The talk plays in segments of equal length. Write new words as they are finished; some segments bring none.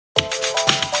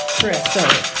Crystal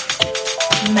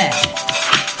Meth.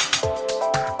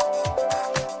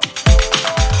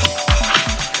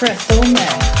 Crystal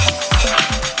Meth.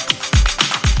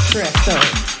 Crystal.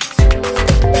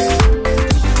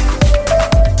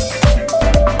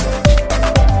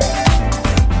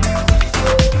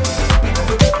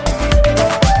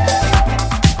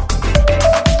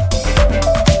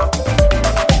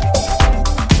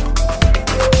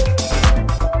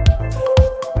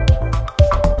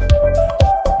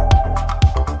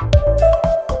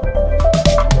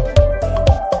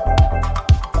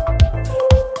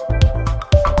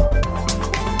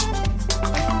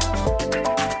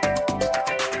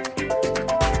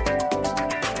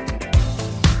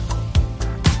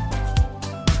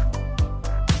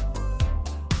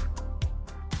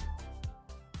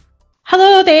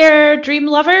 Hello there, dream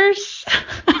lovers.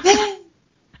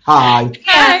 Hi.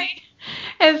 Hi.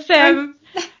 It's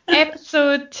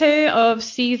episode 2 of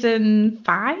season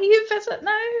 5, is it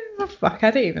now? Oh, fuck,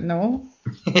 I don't even know.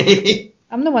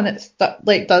 I'm the one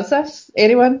that does this.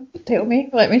 Anyone tell me?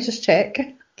 Let me just check.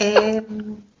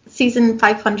 Season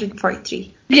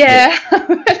 543. Yeah.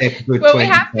 Episode Well, we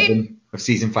have 27 of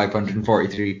season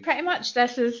 543. Pretty much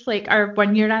this is like our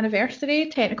 1 year anniversary.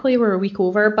 Technically we're a week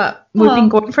over, but we've been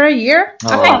going for a year. Oh.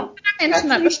 I think I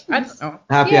mentioned that before. I don't know.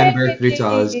 Happy anniversary to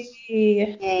us.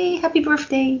 Yay, happy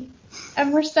birthday.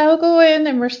 And we're still going,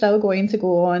 and we're still going to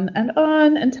go on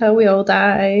until we all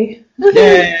die.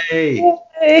 Yay!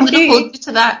 I'm going to hold you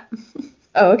to that.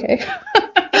 Oh, okay.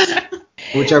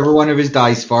 Whichever one of us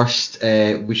dies first,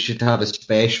 we should have a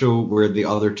special where the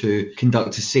other two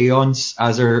conduct a seance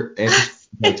as our episode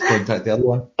to contact the other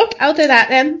one. Okay, I'll do that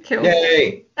then. Cool.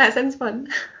 Yay! That sounds fun.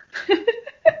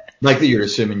 Like that you're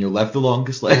assuming you'll live the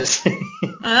longest, let's say.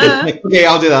 Okay,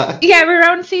 I'll do that. Yeah, we're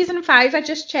on season 5. I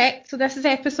just checked. So this is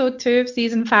episode 2 of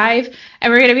season 5.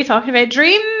 And we're going to be talking about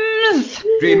dreams.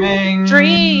 Dreaming.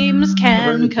 Dreams can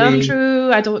Ability. come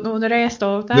true. I don't know the rest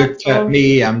of that. Look at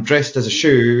me, I'm dressed as a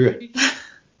shoe.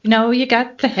 You know you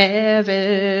got to have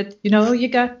it. You know you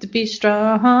got to be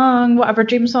strong. Whatever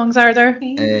dream songs are there?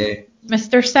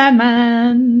 Mr.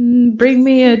 Sandman, bring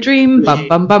me a dream. Bum,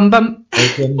 bum, bum, bum.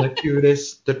 I'm the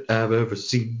cutest that I've ever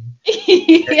seen.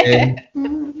 Yeah.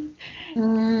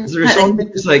 Is there a song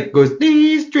that just like goes,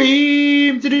 these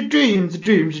dreams,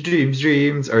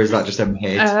 dreams, or is that just in my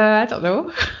head? I don't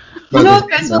know. No,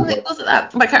 there's one that goes like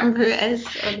that, but I can't remember who it is.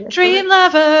 Dream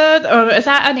Lover. Or is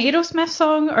that an Aerosmith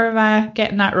song, or am I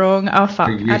getting that wrong? Oh, fuck.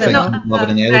 I don't know.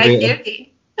 Loving an Mariah elevator. Carey.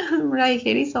 Mariah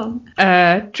Carey song.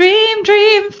 Dream,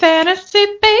 dream, fantasy,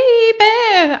 baby.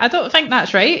 I don't think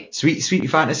that's right. Sweet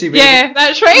fantasy, baby. Yeah,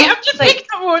 that's right. I'm just Like- thinking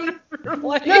of one.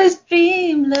 Those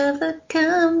dream lover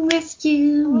come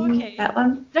rescue me. Okay. That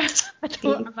one.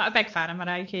 I'm not a big fan of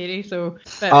Mariah Carey, so.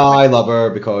 But, I love her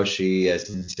because she is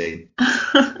insane.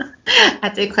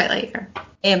 I do quite like her.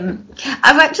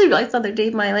 I've actually realised the other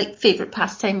day my favourite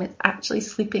pastime is actually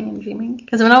sleeping and dreaming.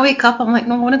 Because when I wake up, I'm like,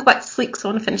 no, I want to go back to sleep because I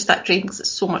want to finish that dream because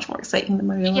it's so much more exciting than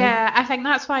my real life. yeah, I think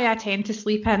that's why I tend to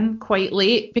sleep in quite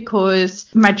late, because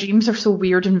my dreams are so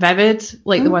weird and vivid,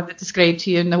 like the one that described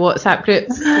to you in the WhatsApp group.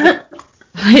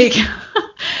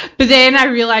 But then I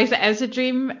realised it is a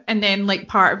dream, and then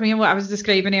part of me, what I was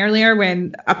describing earlier,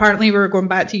 when apparently we were going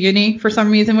back to uni for some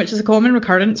reason, which is a common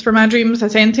recurrence for my dreams. I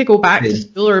tend to go back to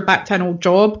school or back to an old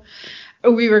job.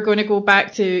 We were going to go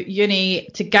back to uni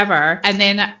together, and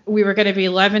then we were going to be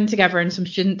living together in some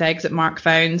student digs that Mark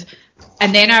found.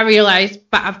 And then I realised,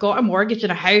 but I've got a mortgage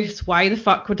and a house. Why the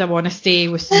fuck would I want to stay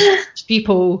with some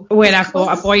people when I've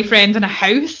got a boyfriend and a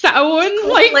house that I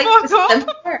own? Fuck off.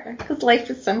 Because life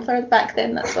was simpler back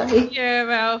then, that's why. Yeah,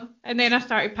 well, and then I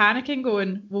started panicking,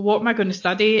 going, well, what am I going to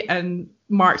study? And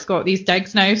Mark's got these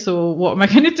digs now, so what am I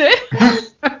going to do?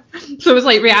 So it was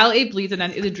like reality bleeding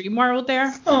into the dream world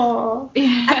there. Oh,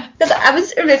 Yeah. because what I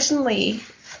was originally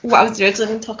going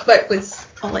to talk about was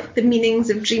all the meanings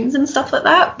of dreams and stuff like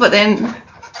that, but then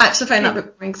I actually find that a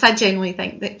bit boring because I genuinely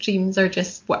think that dreams are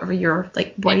just whatever you're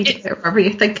worried about, whatever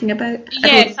you're thinking about.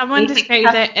 Yeah, someone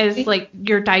described it as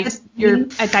your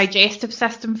a digestive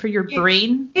system for your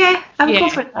brain. Yeah, I would Yeah. go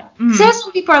for that. Mm. So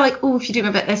some people are like, oh, if you dream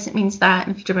about this, it means that,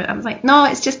 and if you dream about that, I was like, no,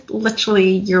 it's just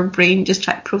literally your brain just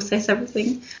trying to process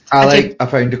everything. I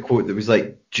found a quote that was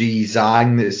G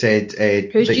Zhang that said...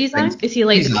 Who's Jesus? Is he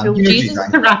like G the Zhang. cool You know G Jesus?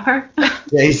 Zhang. The rapper.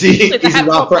 Yeah, he's Like the a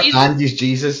hip-hop rapper Jesus. and he's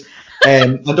Jesus.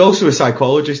 And also a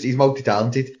psychologist. He's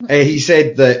multi-talented. He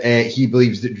said that he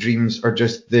believes that dreams are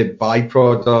just the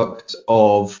byproduct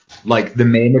of the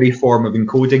memory form of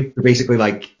encoding. They're basically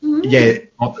yeah,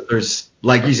 not that there's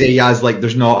you say,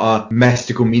 there's not a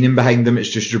mystical meaning behind them. It's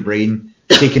just your brain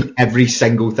taking every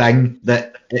single thing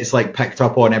that it's picked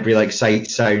up on, every sight,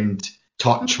 sound,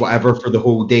 touch, whatever, for the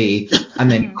whole day,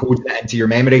 and then coding it into your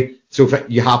memory. So if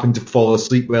you happen to fall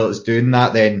asleep while it's doing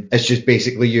that, then it's just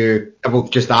basically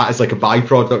just that as like a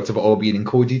byproduct of it all being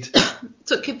encoded.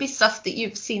 So it could be stuff that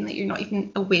you've seen that you're not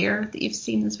even aware that you've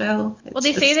seen as well. Well,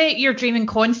 they say that you're dreaming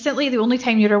constantly. The only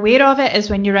time you're aware of it is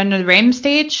when you're in the REM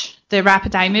stage, the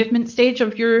rapid eye movement stage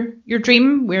of your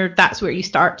dream, where that's where you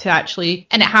start to actually,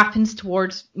 and it happens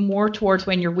more towards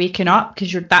when you're waking up,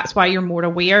 because that's why you're more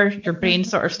aware. Your brain's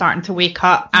sort of starting to wake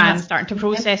up and starting to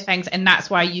process things, and that's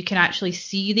why you can actually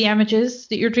see the images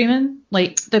that you're dreaming,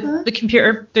 like the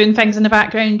computer doing things in the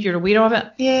background. You're aware of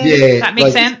it. Yeah, that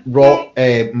makes sense.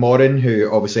 Morin, who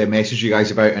obviously I messaged you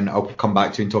guys about, and I'll come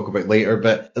back to and talk about later,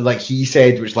 but like he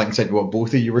said, which links into what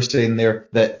both of you were saying there,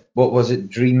 that what was it?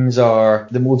 Dreams are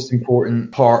the most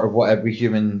important part of what every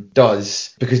human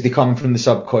does, because they come from the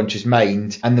subconscious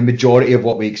mind, and the majority of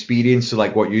what we experience, so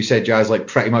like what you said, Jazz, like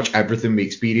pretty much everything we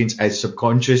experience is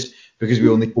subconscious, because we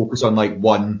only focus on like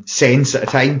one sense at a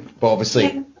time, but obviously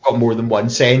we've got more than one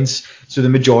sense, so the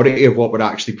majority of what we're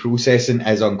actually processing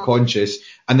is unconscious.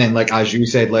 And then, like as you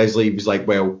said, Leslie, it was like,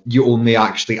 well, you only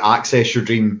actually access your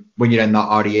dream when you're in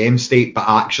that REM state, but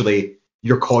actually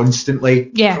you're constantly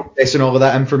processing all of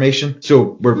that information.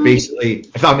 So we're basically,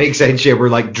 if that makes sense, we're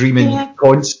like dreaming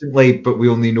constantly, but we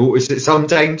only notice it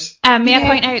sometimes. May I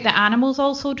point out that animals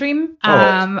also dream,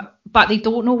 but they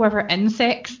don't know whether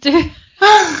insects do.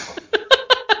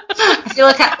 I feel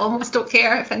like I almost don't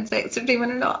care if insects are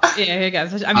dreaming or not. Yeah, I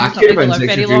guess. I mean, it's not going to live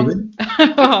very long.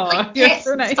 Like pets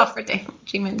and stuff are definitely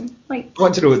dreaming. Like, I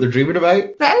want to know what they're dreaming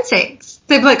about. The insects.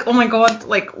 They'd be like, oh my god,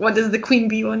 like, what does the queen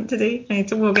bee want today? I need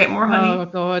to go get more honey. Oh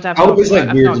god, I've not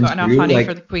got enough honey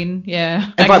for the queen.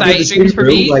 Yeah. In fact, dreams for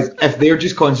me. Like, if they're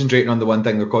just concentrating on the one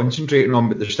thing they're concentrating on,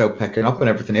 but they're still picking up on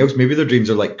everything else, maybe their dreams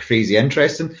are like crazy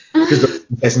interesting because they're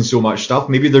missing so much stuff.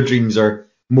 Maybe their dreams are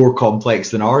more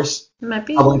complex than ours.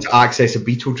 Maybe. I want to access a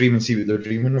beetle dream and see what they're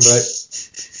dreaming about.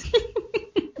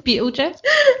 Beetlejuice?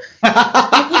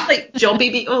 Like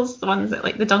jobby beetles, the ones that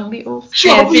like the dung beetles.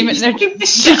 Jobby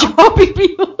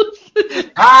beetles.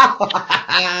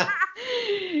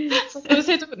 For those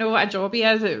who don't know what a jobby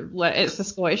is, it's the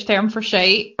Scottish term for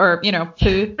shite, or, you know,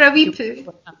 poo. For a wee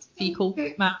poo. Fecal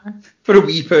matter. For a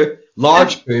wee poo.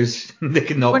 Large poos, they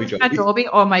cannot be jobbies. A jobby?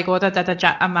 Oh my god, I did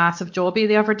a massive jobby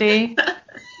the other day.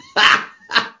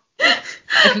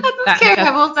 I don't care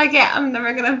how old I get, I'm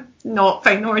never going to not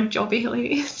find the word jobby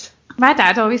hilarious. My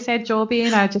dad always said jobby,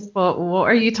 and I just thought, what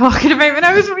are you talking about? When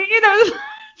I was reading, I was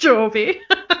jobby.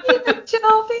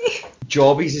 Jobby.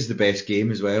 Jobbies is the best game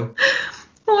as well.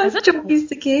 Oh, is Jobby's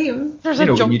the game? There's you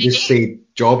know, when you just say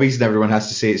jobbies and everyone has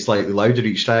to say it slightly louder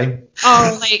each time.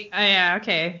 Oh, like, yeah,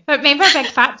 okay. But remember Big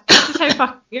Fat Cheeks? This is how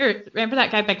fucking weird. Remember that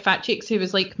guy Big Fat Cheeks who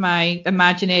was like my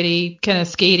imaginary kind of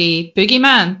scary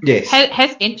boogeyman? Yes.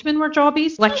 His henchmen were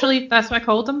jobbies. Literally, that's what I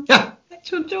called them. Yeah.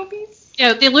 Actual jobbies?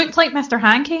 Yeah, they looked like Mr.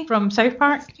 Hanky from South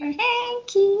Park. Mr.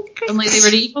 Hanky. Only they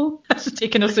were evil. That's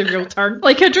taking us a real turn.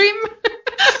 Like a dream.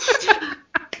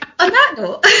 On that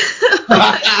note,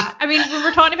 I mean, when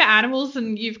we're talking about animals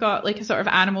and you've got like a sort of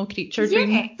animal creature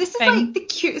dream. This is like the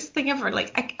cutest thing ever.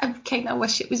 Like, I kind of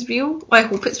wish it was real. Well, I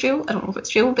hope it's real. I don't know if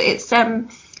it's real, but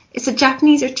it's a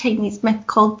Japanese or Chinese myth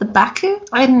called the Baku.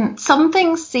 And some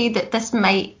things say that this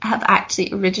might have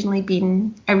actually originally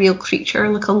been a real creature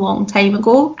like a long time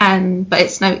ago, but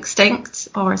it's now extinct,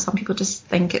 or some people just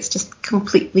think it's just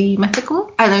completely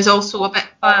mythical. And there's also a bit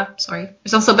of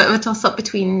a toss-up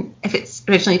between if it's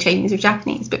originally Chinese or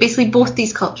Japanese. But basically both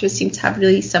these cultures seem to have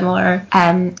really similar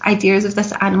ideas of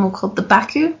this animal called the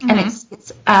Baku. And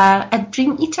it's a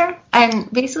dream eater. And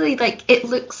basically, like, it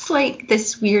looks like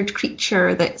this weird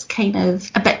creature that's kind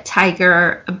of a bit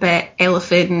tiger, a bit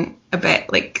elephant, a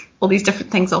bit like all these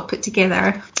different things all put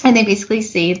together. And they basically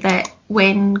say that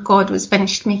when God was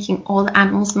finished making all the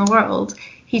animals in the world,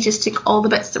 he just took all the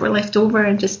bits that were left over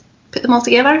and just put them all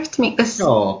together to make this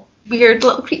weird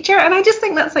little creature. And I just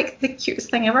think that's like the cutest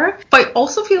thing ever. But I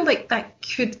also feel like that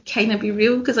could kind of be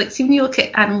real, because like, see, when you look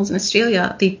at animals in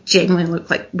Australia, they genuinely look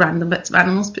like random bits of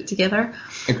animals put together.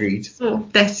 Agreed. So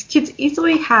this could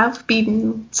easily have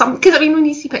been some, because I mean, when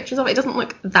you see pictures of it, it doesn't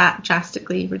look that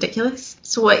drastically ridiculous.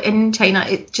 So like, in China,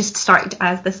 it just started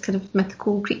as this kind of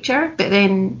mythical creature, but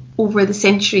then over the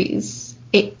centuries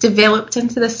it developed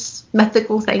into this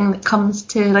mythical thing that comes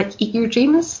to like eat your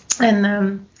dreams.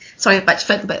 And sorry, I actually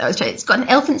found the bit that I was trying. It's got an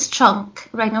elephant's trunk,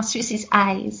 rhinoceros's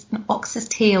eyes, an ox's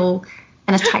tail,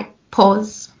 and a tight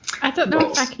paws. I don't know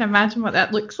if I can imagine what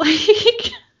that looks like.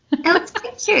 It looks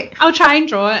quite cute. I'll try and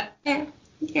draw it.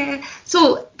 Yeah.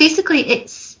 So basically,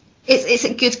 it's It's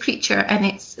a good creature, and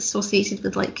it's associated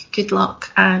with like good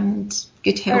luck and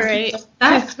good health. Alright. And stuff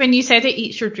like that. When you said it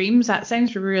eats your dreams, that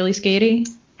sounds really scary.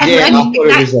 And Yeah, I like, thought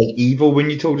it was like evil when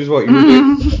you told us what you were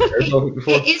doing.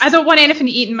 Before. it is, I don't want anything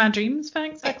eating my dreams,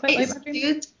 thanks. I quite like it's my dreams.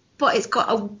 good, but it's got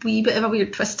a wee bit of a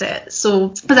weird twist to it.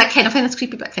 So, but I kind of find this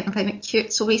creepy, but I kind of find it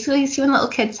cute. So basically, you see when little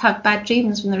kids have bad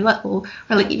dreams when they're little,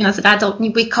 or like even as an adult, and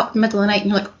you wake up in the middle of the night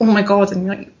and you're like, oh my god, and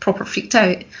you're like proper freaked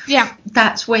out. Yeah.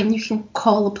 That's when you can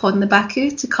call upon the Baku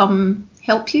to come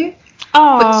help you.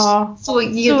 Oh. So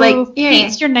you like, yeah.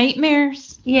 Hates your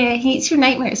nightmares. Yeah, he hates your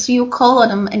nightmares. So you'll call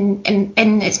on him,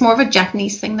 and it's more of a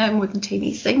Japanese thing now, more than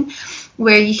Chinese thing,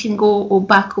 where you can go, oh,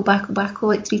 Bako, Bako, Bako,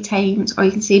 like 3 times, or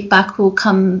you can say, Bako,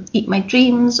 come eat my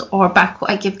dreams, or Bako,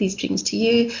 I give these dreams to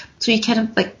you. So you kind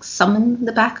of like summon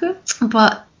the Baku.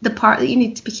 But the part that you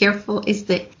need to be careful is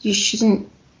that you shouldn't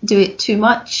do it too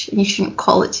much, and you shouldn't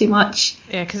call it too much.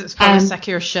 Yeah, because it's probably sick of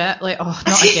your shit. Like, oh,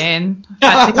 not again. I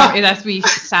had to come to this wee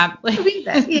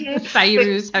Yeah.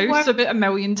 Cyrus house about 1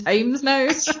 million times now.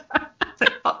 It's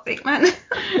like, fuck sake, man.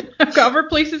 I've got other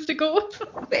places to go.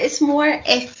 But it's more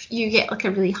if you get like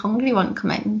a really hungry one come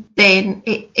in, then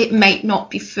it might not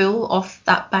be full of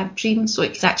that bad dream, so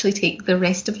it could actually take the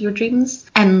rest of your dreams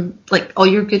and like all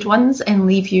your good ones and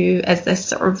leave you as this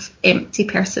sort of empty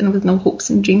person with no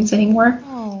hopes and dreams anymore.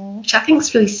 Which I think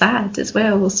is really sad as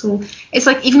well. So it's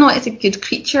like, even though it's a good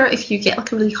creature, if you get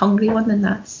like a really hungry one, then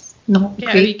that's not Yeah,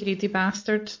 a great. wee greedy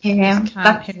bastard. Yeah, Just can't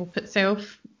that's- help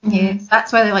itself. Yeah,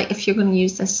 that's why they like, if you're going to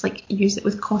use this, like use it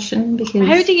with caution, because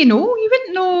How do you know? You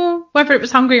wouldn't know whether it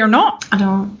was hungry or not. I don't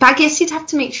know. But I guess you'd have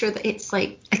to make sure that it's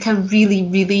like a really,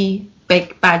 really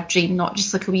big bad dream, not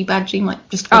just like a wee bad dream, like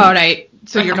just Oh, right.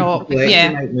 So you're not, Collect the yeah.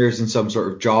 nightmares in some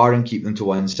sort of jar and keep them to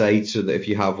one side, so that if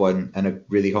you have one and a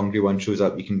really hungry one shows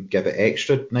up, you can give it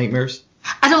extra nightmares.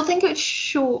 I don't think it would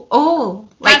show. Oh,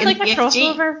 like That's in like a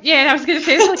BFG. crossover. Yeah, I was going to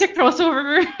say it's like a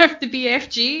crossover of the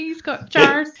BFG. He's got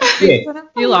jars. Yeah.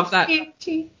 You love that.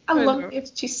 BFG. I love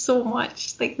BFG so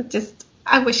much. Like,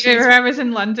 I wish. Remember, I was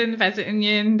in London visiting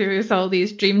you, and there was all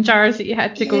these dream jars that you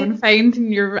had to go and find,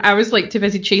 and I was like too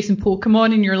busy chasing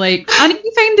Pokemon, and you're like, I need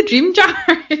to find the dream jar.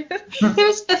 There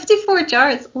was 54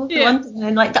 jars all over Yeah. London,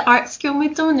 and like the art skill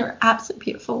made them, and they were absolutely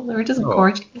beautiful. They were just Oh.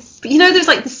 gorgeous. But there's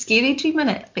like the scary dream in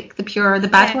it, like the pure, the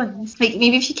bad ones. Like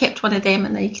maybe if you kept one of them,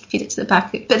 and then you could feed it to the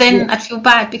Baku. But then I'd feel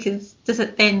bad, because does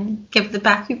it then give the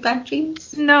Baku bad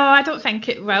dreams? No, I don't think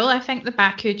it will. I think the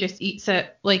Baku just eats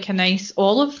it like a nice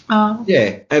olive. Oh. Yeah,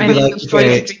 it'd And be it like destroys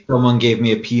the if dream. someone gave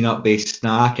me a peanut-based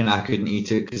snack and I couldn't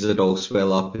eat it because it'd all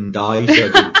swell up and die. So I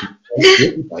didn't eat it.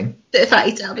 It'd be fine. But if I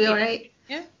eat it, I'll be alright.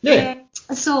 Yeah.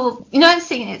 So, I'm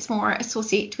saying it's more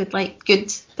associated with like good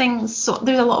things. So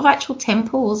there's a lot of actual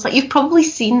temples. Like, you've probably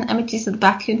seen images of the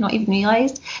Baku and not even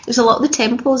realised. There's a lot of the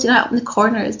temples, out in the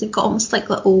corners, they've got almost like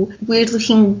little weird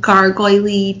looking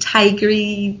gargoyle-y,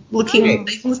 tigery looking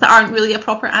things that aren't really a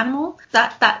proper animal.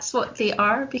 That's what they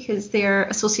are, because they're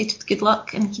associated with good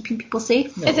luck and keeping people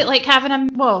safe. Is it like having a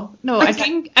Like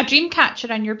a dream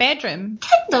catcher in your bedroom?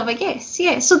 Kind of, I guess,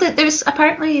 yeah. So that there's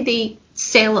apparently they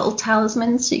sell little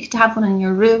talismans, so you could have one in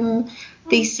your room.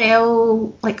 They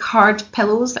sell like hard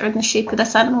pillows that are in the shape of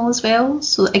this animal as well.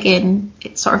 So again,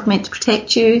 it's sort of meant to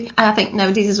protect you. And I think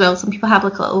nowadays as well, some people have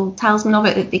like a little talisman of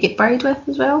it that they get buried with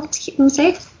as well to keep them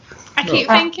safe. I keep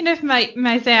thinking of my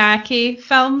Miyazaki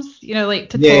films, like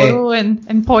Totoro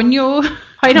and Ponyo.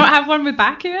 Why not have one with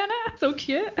Baku in it? So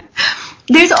cute.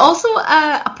 There's also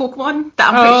a Pokemon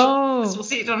that I'm pretty Oh. sure is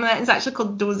associated on it. It's actually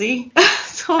called Dozy.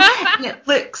 So and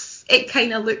it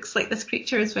kind of looks like this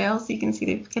creature as well. So you can see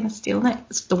they've kind of stolen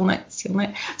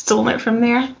it from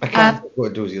there. I can't think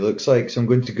what a dozy looks like, so I'm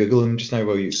going to Google him just now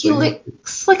while you He explain it.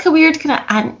 looks like a weird kind of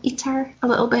anteater a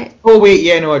little bit. Oh wait,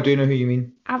 yeah, no, I do know who you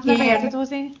mean. I've never Yeah. heard of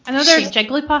Dozy. I know there's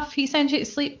Jigglypuff. He sends you to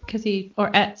sleep because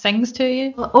it sings to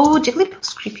you. Oh,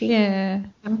 Jigglypuff's creepy. Yeah.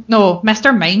 No,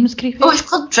 Mr. Mime's creepy. Oh, it's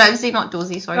called Drowsy, not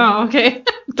Dozy, sorry. Oh, okay.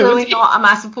 Clearly Dozy. not a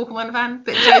massive Pokemon fan,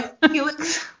 but Drowsy, he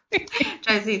looks...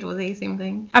 Drowsy, Dozy, same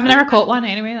thing. I've never caught one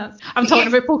anyway. I'm talking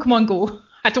about Pokemon Go.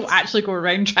 I don't actually go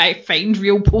around trying to find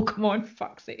real Pokemon, for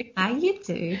fuck's sake. Ah, you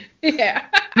do. Yeah.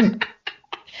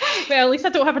 Well, at least I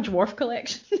don't have a dwarf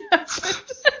collection.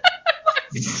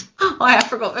 Oh, I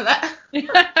forgot about that.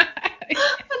 I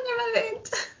never did.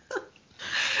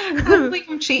 I like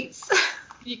them treats.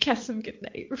 You kiss them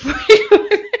goodnight before you go to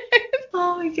bed.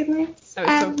 Oh my goodness. That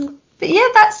was so But yeah,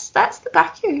 that's the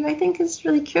Baku. I think is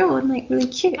really cool and like really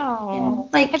cute. Aw.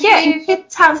 Like, Have yeah, you- it could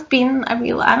have been a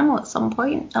real animal at some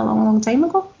point a long, long time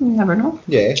ago. You never know.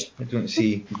 Yeah, I don't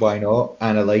see why not,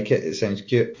 and I like it. It sounds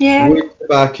cute. Yeah. Would the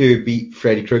Baku beat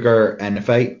Freddy Krueger in a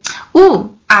fight?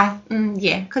 Oh,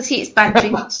 Yeah, because he eats bad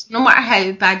dreams. No matter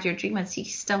how bad your dream is, he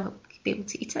still be able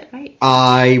to eat it, right?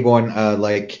 I want a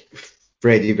like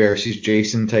Freddy versus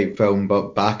Jason type film,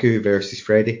 but Baku versus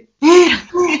Freddy.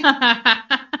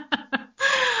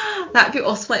 That'd be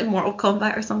awesome, like Mortal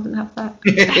Kombat or something. Have that.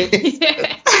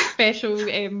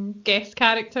 Special guest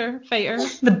character fighter.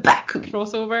 The Baku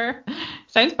crossover.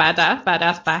 Sounds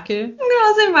badass Baku. No,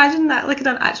 I was imagining that like in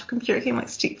an actual computer game like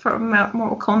Street Fighter,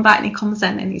 Mortal Kombat, and he comes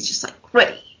in and he's just like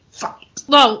ready, fight.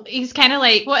 Well, he's kind of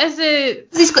like, what is it?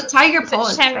 He's got tiger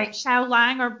paws. Xiao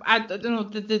Lang, or I don't know,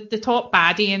 the top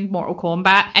baddie in Mortal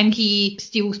Kombat, and he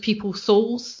steals people's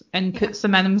souls and puts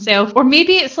them in himself. Or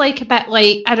maybe it's like a bit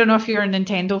like, I don't know if you're a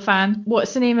Nintendo fan.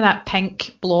 What's the name of that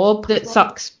pink blob that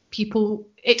sucks people?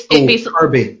 It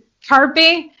basically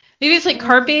Kirby. Maybe it's like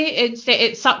Kirby.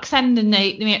 It sucks in the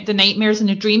nightmares and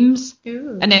the dreams.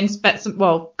 Ooh. And then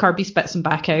Kirby spits them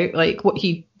back out. Like what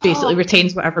he basically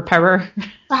retains whatever power.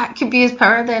 That could be his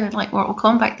power then in like Mortal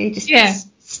Kombat. They just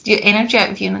steal energy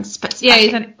out of you and then spits. Yeah,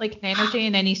 he's like an energy,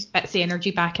 and then he spits the energy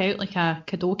back out like a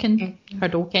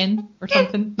Hadouken or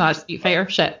something. No, it's Street Fighter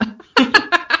shit.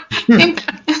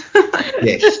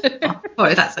 Yes.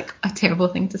 Oh, that's like a terrible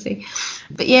thing to say.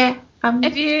 But yeah.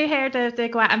 Have you heard of the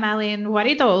Guatemalan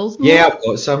worry dolls? Yeah, I've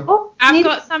got some. I've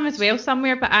got some as well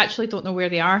somewhere, but I actually don't know where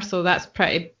they are, so that's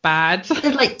pretty bad.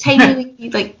 They're like tiny,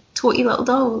 like toty little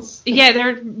dolls. Yeah,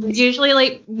 they're usually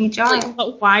like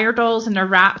little wire dolls, and they're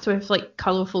wrapped with like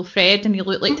colourful thread, and they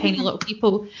look like tiny little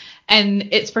people. And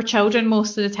it's for children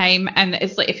most of the time, and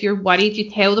it's like if you're worried, you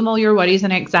tell them all your worries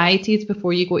and anxieties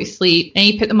before you go to sleep, and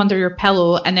you put them under your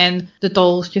pillow, and then the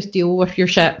dolls just deal with your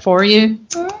shit for you.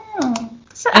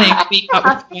 So and then you wake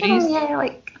up with worries. Yeah,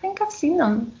 like I think I've seen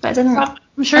them, but I didn't.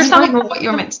 I'm sure I don't know what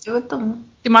you're meant to do with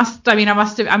them.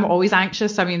 I'm always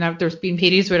anxious. I mean, there's been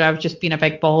periods where I've just been a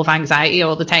big ball of anxiety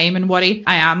all the time and worry.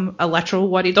 I am a literal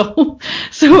worry doll.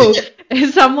 So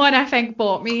someone, I think,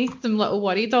 bought me some little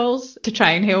worry dolls to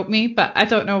try and help me, but I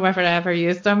don't know whether I ever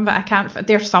used them, but I can't.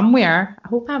 They're somewhere. I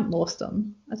hope I haven't lost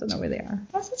them. I don't know where they are.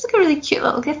 That sounds like a really cute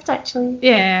little gift, actually.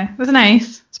 Yeah, it was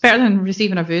nice. It's better than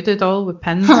receiving a voodoo doll with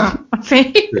pins on my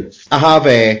face. I have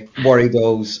worry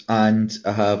dolls, and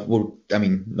I have,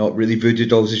 not really voodoo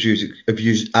dolls as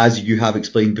you have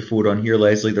explained before on here,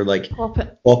 Leslie. They're like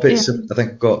poppets. Yeah. I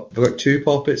think I've got 2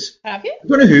 poppets. Have you? I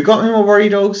don't know who got me my worry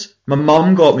dolls. My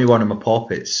mum got me one of my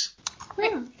poppets.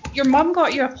 Your mum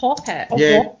got you a poppet?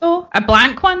 Yeah. What though? A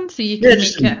blank one, so you can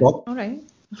make it. All right.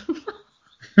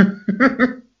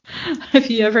 Have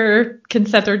you ever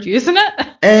considered using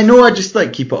it? No, I just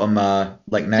like keep it on my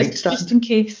nightstand. Just in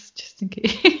case.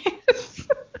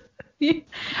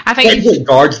 I think it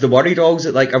guards the worry dolls.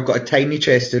 I've got a tiny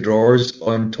chest of drawers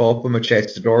on top of my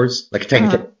chest of drawers, like a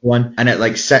tiny one, and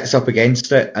it sits up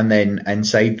against it, and then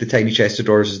inside the tiny chest of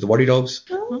drawers is the worry dolls.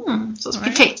 So it's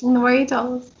protecting the worry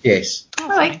dolls. Yes. I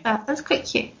like that. That's quite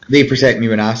cute. They protect me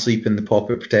when I sleep, and the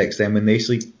poppet protects them when they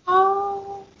sleep.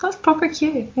 Oh, that's proper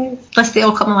cute. Yes. Unless they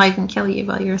all come alive and kill you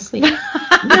while you're asleep.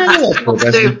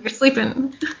 You're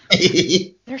sleeping.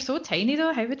 They're so tiny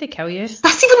though. How would they kill you?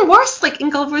 That's even worse. Like in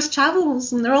Gulliver's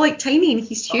Travels, and they're all tiny, and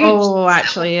he's huge. Oh,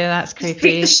 actually, yeah, that's creepy. Just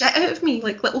beat the shit out of me,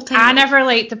 like little tiny. I never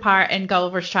liked the part in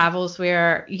Gulliver's Travels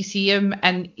where you see him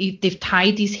and they've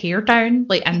tied his hair down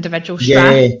like individual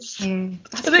strands. Yeah.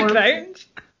 To the ground.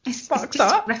 It's just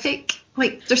horrific.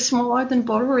 Like they're smaller than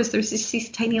borrowers. There's just these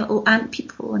tiny little ant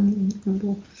people,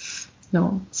 and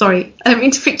no, sorry, I didn't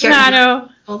mean to freak you out. No.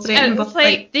 It's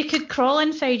like they could crawl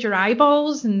inside your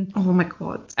eyeballs, and oh my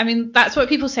god. I mean, that's what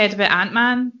people said about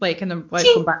Ant-Man,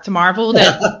 going back to Marvel.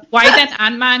 That why didn't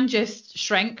Ant-Man just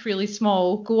shrink really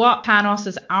small, go up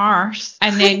Thanos' arse,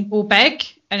 and then go big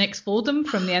and explode him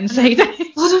from the inside out?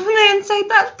 Explode him from the inside?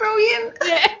 That's brilliant.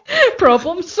 Yeah,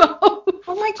 problem solved.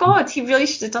 Oh my god, he really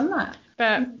should have done that.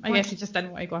 But I guess he just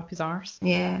didn't want to go up his arse.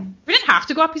 Yeah. We didn't have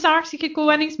to go up his arse. He could go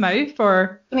in his mouth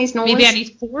or in his nose. Maybe in his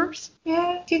pores.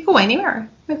 Yeah, he could go anywhere.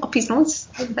 Up his nose.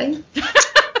 Fine.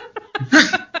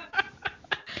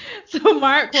 So,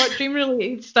 Mark, what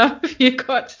dream-related stuff have you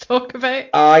got to talk about?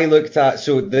 I looked at,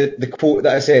 the quote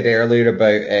that I said earlier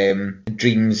about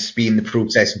dreams being the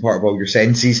processing part of all your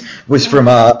senses was from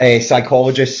a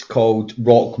psychologist called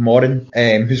Rock Morin,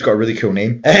 who's got a really cool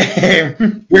name.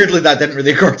 Weirdly, that didn't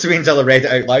really occur to me until I read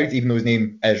it out loud, even though his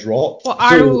name is Rock. What,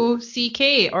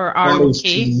 R-O-C-K or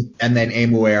R-O-K? And then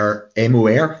M-O-R-E-U.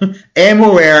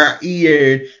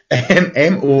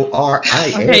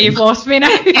 M-O-R-I-N. Okay, you've lost me now.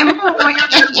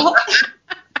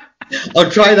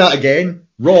 I'll try that again.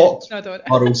 Rock, no, don't.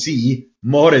 R-O-C,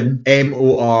 Morin,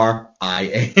 M-O-R-I-N.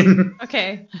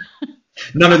 Okay.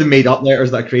 None of the made up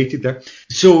letters that I created there.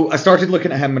 So I started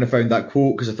looking at him when I found that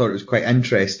quote because I thought it was quite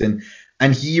interesting.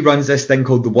 and he runs this thing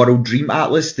called the World Dream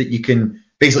Atlas that you can.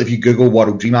 Basically, if you Google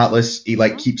World Dream Atlas, he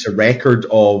like keeps a record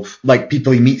of like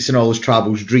people he meets in all his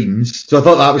travels dreams. So I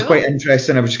thought that was quite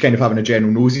interesting. I was just kind of having a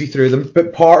general nosy through them.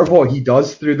 But part of what he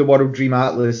does through the World Dream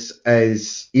Atlas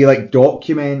is he like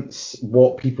documents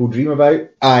what people dream about.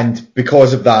 And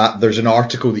because of that, there's an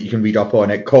article that you can read up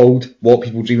on it called What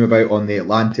People Dream About on the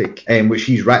Atlantic, which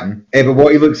he's written. But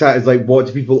what he looks at is like, what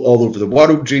do people all over the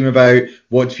world dream about?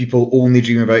 What do people only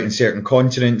dream about in certain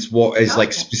continents? What is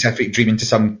like specific dreaming to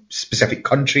some specific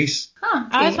countries? I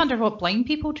always wonder what blind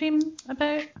people dream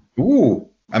about. Ooh,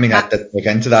 I mean, I did look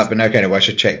into that, but now kind of wish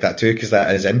I checked that too, because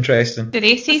that is interesting. Do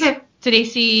they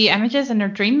see images in their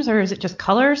dreams, or is it just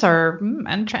colours? Or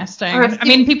interesting. I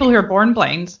mean, people who are born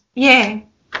blind. Yeah.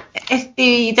 If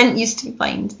they didn't used to be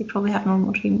blind, they probably have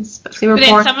normal dreams. But if they were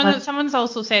born, someone's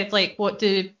also said, like, what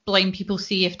do blind people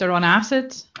see if they're on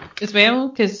acid as well?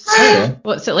 Because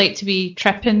what's it like to be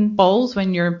tripping balls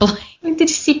when you're blind? I mean, did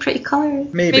you see pretty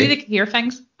colours? Maybe they can hear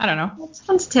things. I don't know. It's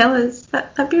fun to tell us.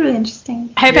 That'd be really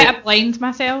interesting. How about I blind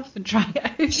myself and try it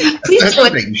out? Please I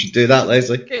think you should do that,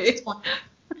 Leslie. Okay.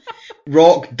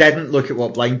 Rock didn't look at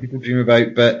what blind people dream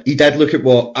about, but he did look at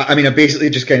what... I mean, I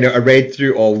basically just I read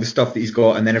through all the stuff that he's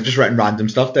got, and then I've just written random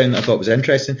stuff down that I thought was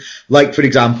interesting. Like, for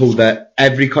example, that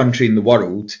every country in the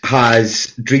world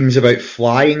has dreams about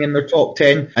flying in their top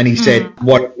 10, and he said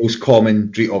one of the most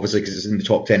common dreams, obviously because it's in the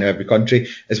top 10 of every country,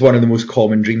 is one of the most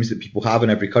common dreams that people have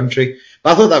in every country.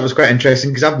 But I thought that was quite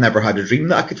interesting, because I've never had a dream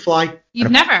that I could fly.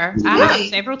 You've never? I have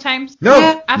several times. No.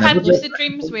 Yeah, I've had lucid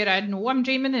dreams where I know I'm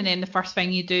dreaming, and then the first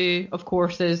thing you do, of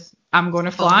course, is I'm going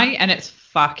to fly, and it's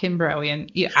fucking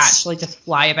brilliant. You actually just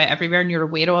fly about everywhere, and you're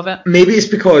aware of it. Maybe it's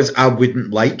because I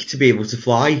wouldn't like to be able to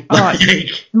fly. Oh,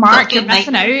 Mark, you're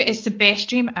missing out. It's the best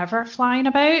dream ever, flying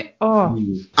about. Oh,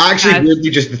 actually,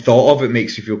 weirdly, just the thought of it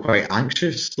makes you feel quite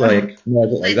anxious. Like, no, I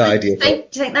don't like that idea. Do you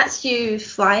think that's you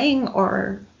flying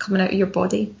or coming out of your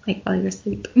body, like while you're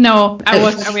asleep? No, I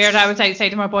wasn't aware that I was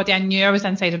outside of my body. I knew I was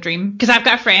inside a dream, because I've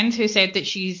got a friend who said that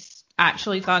she's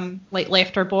actually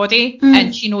left her body,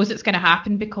 and she knows it's going to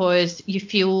happen because you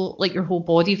feel like your whole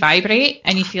body vibrate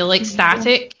and you feel like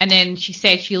static. And then she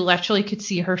said she literally could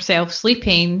see herself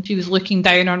sleeping. She was looking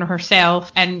down on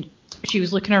herself, and she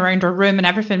was looking around her room, and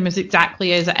everything was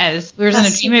exactly as it is. Whereas in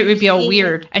a dream it would be all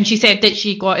weird. And she said that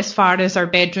she got as far as her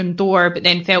bedroom door, but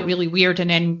then felt really weird and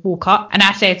then woke up. And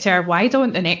I said to her, why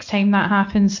don't the next time that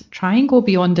happens, try and go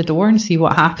beyond the door and see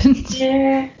what happens?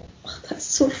 Yeah. Oh, that's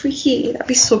so freaky. That'd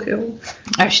be so cool.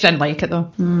 She didn't like it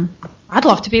though. I'd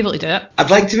love to be able to do it.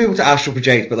 I'd like to be able to astral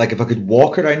project, but like if I could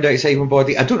walk around outside my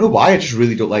body, I don't know why, I just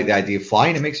really don't like the idea of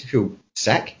flying. It makes me feel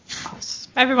sick.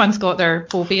 Everyone's got their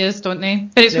phobias, don't they?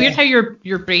 But it's weird how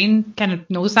your brain kind of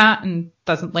knows that and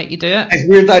doesn't let you do it. It's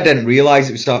weird that I didn't realise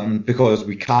it was something because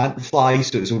we can't fly,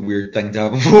 so it's a weird thing to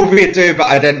have a phobia to, but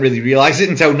I didn't really realise it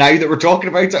until now that we're talking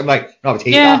about it. I'm like, no, I would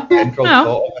hate that.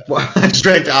 I just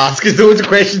tried to ask, because those are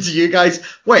questions to you guys.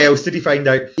 What else did he find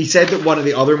out? He said that one of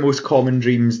the other most common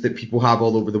dreams that people have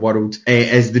all over the world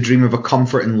is the dream of a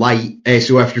comfort and light.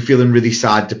 So if you're feeling really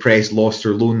sad, depressed, lost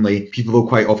or lonely, people will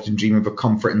quite often dream of a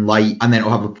comfort and light, and then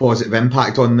it'll have a positive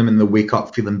impact on them and they'll wake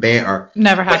up feeling better.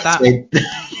 Never had that.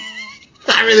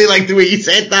 I really like the way you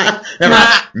said that.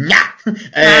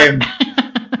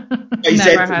 He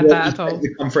Never had that at all.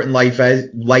 The comfort and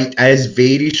light is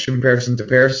varies from person to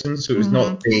person, so it's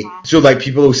not so like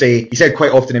people will say, he said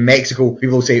quite often in Mexico,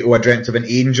 people will say, oh, I dreamt of an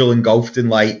angel engulfed in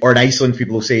light, or in Iceland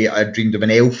people will say, I dreamed of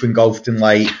an elf engulfed in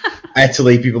light.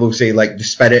 Italy people will say, like, the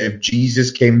spirit of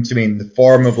Jesus came to me in the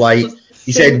form of light.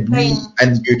 He said we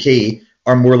in the UK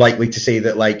are more likely to say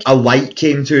that like a light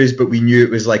came to us, but we knew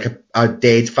it was like a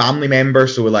dead family member,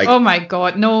 so we're like, oh my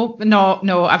god, no,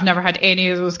 I've never had any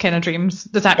of those kind of dreams.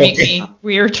 Does that make me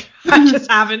weird? I just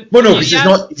haven't. Well, no, because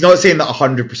he's not saying that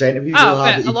 100% of people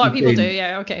have it. A lot of people do,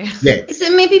 yeah, okay. Yeah. Is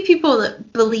it maybe people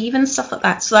that believe in stuff like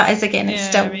that? So that is, again, it's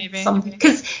still something.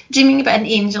 Because dreaming about an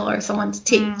angel or someone to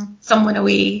take someone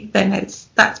away, then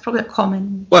that's probably a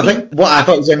common. Well, I think what I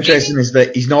thought was interesting is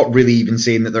that he's not really even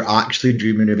saying that they're actually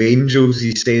dreaming of angels.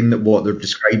 He's saying that what they're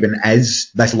describing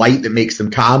is this light that makes them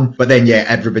calm. But then, yeah,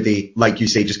 everybody, like you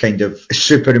say, just kind of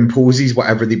superimposes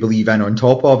whatever they believe in on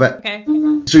top of it. Okay.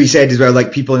 So he said as well,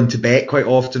 like, people in Tibet quite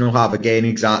often will have, again,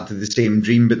 exactly the same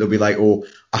dream, but they'll be like, oh,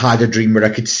 I had a dream where I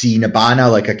could see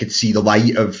Nibbana, like I could see the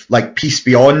light of, like, peace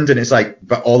beyond, and it's like,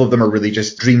 but all of them are really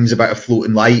just dreams about a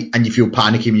floating light, and you feel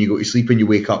panicky when you go to sleep and you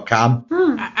wake up calm.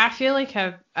 I feel like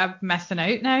I'm missing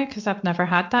out now, because I've never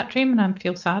had that dream, and I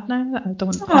feel sad now that I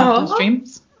don't have those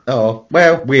dreams. Oh,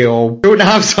 well, we all don't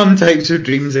have some types of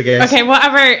dreams, I guess. Okay,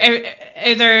 whatever.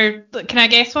 Can I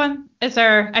guess one? Is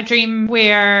there a dream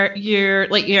where you're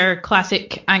like your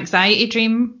classic anxiety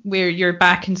dream where you're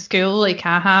back in school like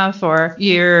I have, or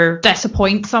you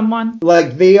disappoint someone?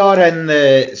 Like they are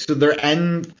they're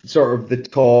in sort of the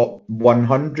top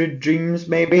 100 dreams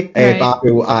maybe, Right.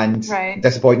 Baku and Right.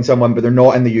 disappointing someone, but they're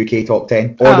not in the UK top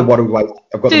 10 or the worldwide.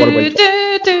 I've got the worldwide.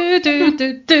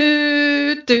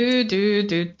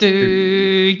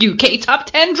 UK top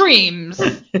 10 dreams.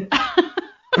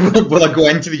 Will I go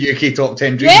into the UK top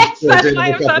 10 dreams? Yes, Or that's do why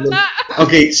a I've couple done of- that.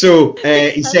 Okay, so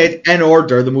he said in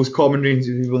order the most common dreams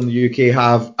that people in the UK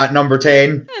have at number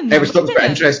 10. number Which looks quite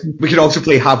 10. interesting. We could also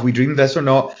play Have We Dreamed This or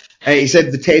Not? He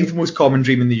said the 10th most common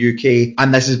dream in the UK,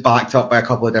 and this is backed up by a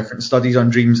couple of different studies on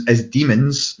dreams, is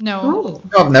demons. No. Oh.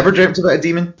 No, I've never dreamt about a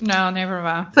demon. No, never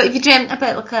have. But have you dreamt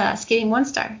about like a scary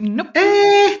monster? Nope.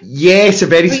 Yes, a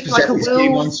very Like a specific scary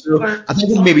wolf monster. or- I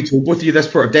think I've maybe told both of you this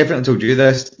before. I've definitely told you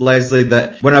this, Leslie,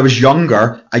 that when I was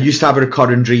younger, I used to have a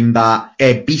recurring dream that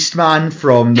Beastman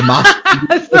from the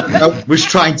Mask was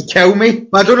trying to kill me.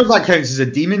 But I don't know if that counts as a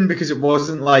demon because it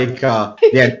wasn't like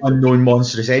unknown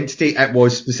monstrous entity. It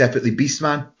was specifically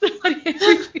Beastman.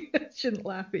 I shouldn't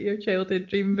laugh at your childhood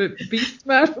dream about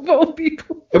Beastman of all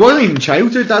people. It wasn't even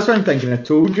childhood. That's what I'm thinking. I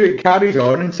told you it carried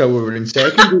on until we were in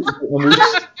secondary.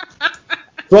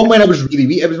 From when I was really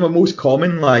wee, it was my most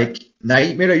common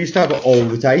nightmare. I used to have it all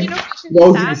the time. You know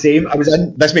what It was the same. I was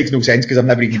in. This makes no sense because I've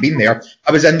never even been there.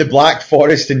 I was in the Black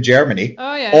Forest in Germany.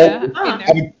 Oh yeah. All- I've been I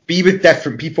there. would be with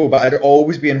different people, but I'd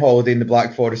always be on holiday in the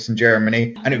Black Forest in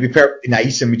Germany, and it'd be perfectly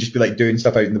nice, and we'd just be like doing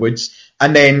stuff out in the woods.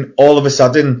 And then all of a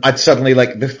sudden, I'd suddenly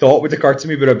the thought would occur to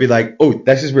me, but I'd be like, "Oh,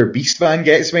 this is where Beastman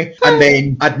gets me." And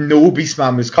then I'd know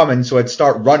Beastman was coming, so I'd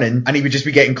start running, and he would just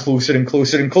be getting closer and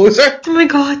closer and closer. Oh my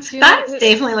god, Do you know that's the-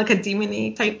 definitely like a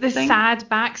demony type The thing. sad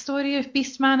backstory of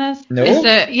Beastman is No?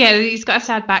 that he's got a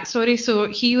sad backstory. So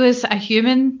he was a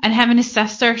human, and him and his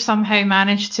sister somehow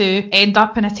managed to end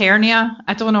up in Eternia.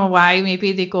 I don't know why.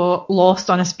 Maybe they got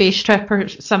lost on a space trip or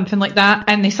something like that,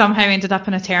 and they somehow ended up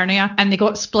in Eternia, and they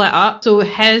got split up. So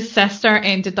his sister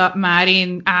ended up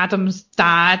marrying Adam's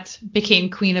dad, became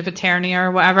Queen of Eternia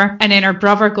or whatever, and then her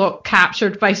brother got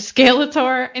captured by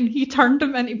Skeletor, and he turned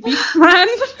him into Beastman.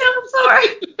 I'm sorry.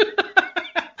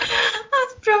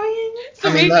 That's brilliant. So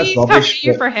I mean, maybe that's he's coming rubbish, to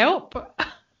you but- for help.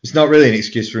 It's not really an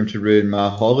excuse for him to ruin my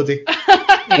holiday.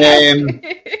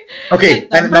 Okay, in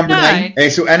at number 9.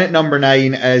 So in at number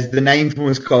 9 is the 9th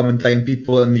most common thing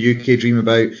people in the UK dream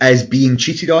about is being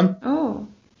cheated on. Oh.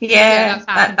 Yeah, Yeah, that's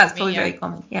happened that's to me, probably yeah. very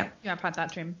common. Yeah. Yeah, I've had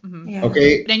that dream. Mm-hmm. Yeah.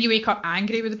 Okay. Then you wake up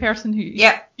angry with the person who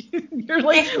Yep. you're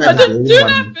like, Yeah. I didn't do One.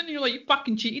 that, and you're like, you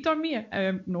fucking cheated on me.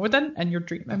 No, I didn't. And you're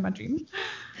dreaming in my dream.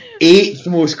 8th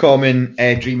most common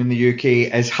dream in the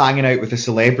UK is hanging out with a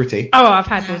celebrity. Oh, I've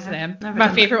had those of them. Never My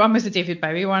done favourite one was the David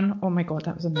Bowie one. Oh my god,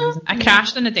 that was amazing. I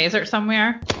crashed in the desert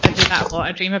somewhere. I do that a lot.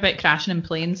 I dream about crashing in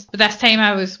planes. But this time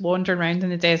I was wandering around in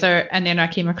the desert, and then I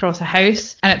came across a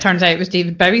house, and it turns out it was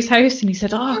David Bowie's house, and he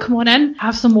said, oh, come on in,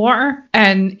 have some water.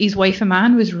 And his wife and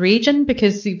man was raging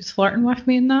because he was flirting with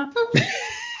me and that.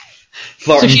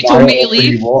 Flirting So she told me to offering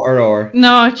you leave. water or...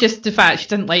 No, just the fact she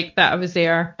didn't like that I was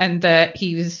there and that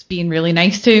he was being really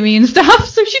nice to me and stuff.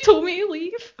 So she told me to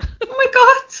leave. Oh my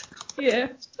god. Yeah.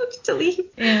 Supposed to leave.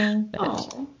 Yeah.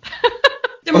 Oh.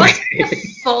 There must be a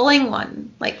falling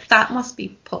one. Like that must be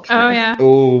popular. Oh yeah.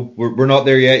 Oh, we're not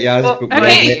there yet, Yaz. Oh, but we're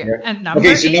Okay. getting there. And number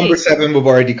Okay, so 8. number 7 we've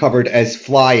already covered is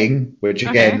flying, which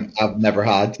again I've never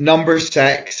had. Number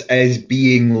 6 is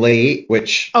being late,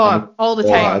 which Oh, all the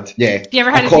time. had. Yeah. Have you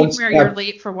ever had a con- dream where you're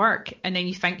late for work and then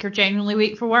you think you're genuinely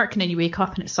late for work and then you wake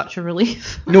up and it's such a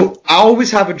relief? No, I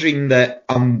always have a dream that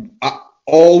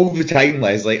all the time,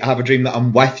 Leslie, I have a dream that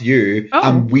I'm with you Oh.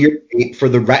 and we're late for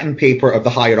the written paper of the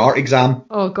higher art exam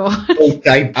Oh god. all the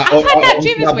time. I've had that I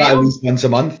dream have as that at well. least once a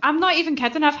month. I'm not even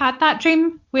kidding. I've had that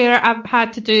dream where I've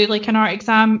had to do like an art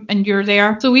exam and you're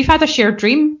there. So we've had a shared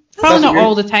dream. Probably That's not weird.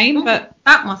 all the time, but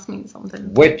That must mean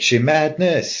something. Witchy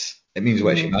madness. It means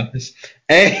witchy madness.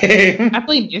 I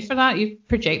blame you for that. You've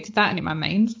projected that into my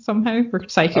mind somehow. We're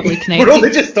psychically connected. We're only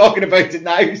just talking about it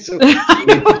now, so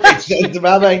it's into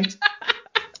my mind.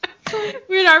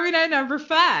 Where are we now? Number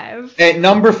 5.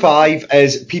 Number 5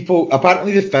 is people.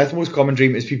 Apparently, the 5th most common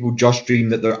dream is people just dream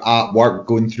that they're at work,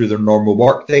 going through their normal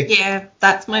work day. Yeah,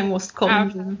 that's my most common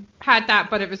dream. Had that,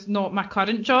 but it was not my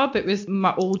current job. It was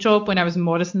my old job when I was in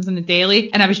Morrison's in the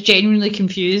Daily, and I was genuinely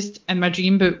confused in my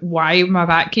dream about why am I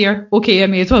back here. Okay, I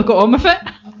may as well go on with it.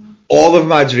 All of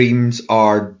my dreams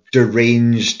are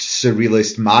deranged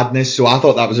surrealist madness, so I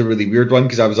thought that was a really weird one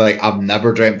because I was like, I've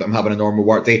never dreamt that I'm having a normal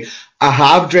work day. I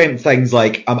have dreamt things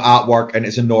like I'm at work and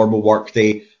it's a normal work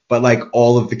day, but like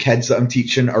all of the kids that I'm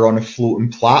teaching are on a floating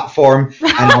platform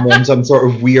and I'm on some sort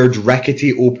of weird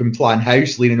rickety open plan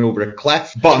house leaning over a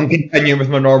cliff, but I'm continuing with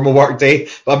my normal work day.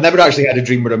 But I've never actually had a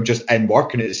dream where I'm just in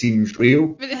work and it seems real.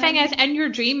 But the thing is, in your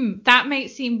dream, that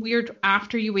might seem weird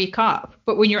after you wake up,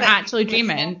 but when you're actually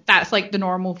dreaming, that's like the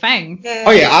normal thing. Yeah.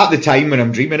 Oh yeah, at the time when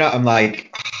I'm dreaming it, I'm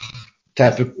like,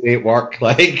 typically at work,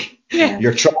 like,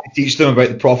 you're trying to teach them about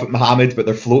the Prophet Muhammad, but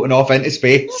they're floating off into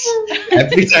space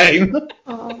every time.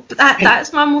 Oh, but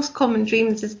that's my most common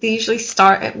dreams, is they usually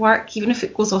start at work, even if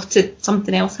it goes off to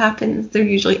something else happens, they're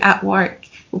usually at work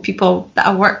with people that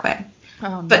I work with.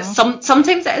 Oh, no. But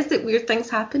sometimes it is that weird things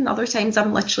happen. Other times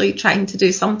I'm literally trying to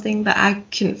do something that I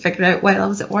couldn't figure out while I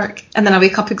was at work. And then I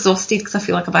wake up exhausted because I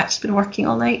feel like I've actually been working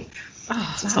all night.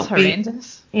 Oh, that's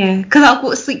horrendous. Yeah, because I'll go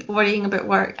to sleep worrying about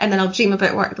work and then I'll dream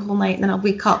about work the whole night and then I'll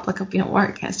wake up like I've been at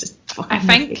work and it's just fucking I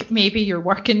think maybe you're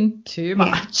working too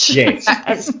much. Yes.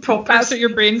 It's proper. That's what your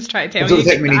brain's trying to I tell don't you.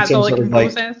 think we need That's some all it sort can of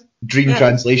like process. dream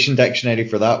translation dictionary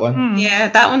for that one. Yeah,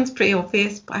 that one's pretty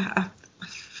obvious, but I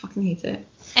fucking hate it.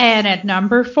 And at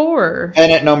number 4.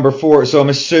 And at number 4, so I'm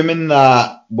assuming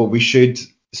that, well, we should,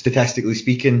 statistically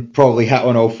speaking, probably hit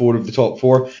on all 4 of the top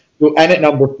 4. So in at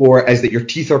number 4 is that your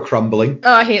teeth are crumbling.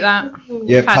 Oh, I hate that.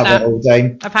 Yep, Had have that. it all the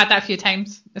time. I've had that a few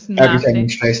times. It's Every time nasty. you're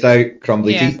stressed out,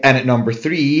 crumbly Yeah. teeth. And at number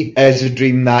 3 is a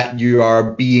dream that you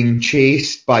are being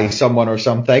chased by someone or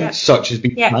something, such as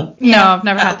being Yeah. man. No, I've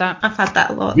never had that. I've had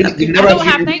that a lot. Really? You've I never don't had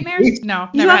have dreams nightmares. chased? No,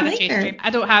 You never have had a chase nightmares? dream. I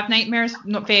don't have nightmares.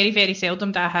 Not very, very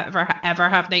seldom do I ever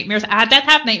have nightmares. I did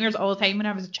have nightmares all the time when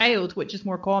I was a child, which is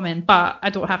more common, but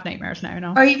I don't have nightmares now.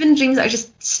 No. Or even dreams that are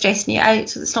just stressing you out,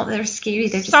 so it's not that they're scary,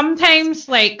 they're just... Sometimes,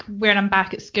 like when I'm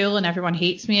back at school and everyone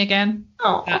hates me again,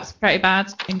 Oh, that's pretty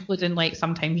bad. Including like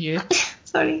sometimes you.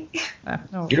 sorry.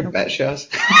 No, You're a bitch, Shaz.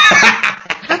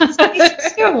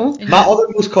 Still. My other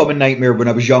most common nightmare when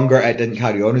I was younger, it didn't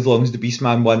carry on as long as the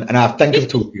Beastman one, and I think I've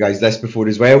told you guys this before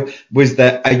as well, was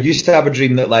that I used to have a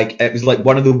dream that like it was like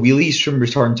one of the wheelies from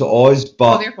Return to Oz, Oh,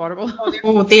 but they're horrible.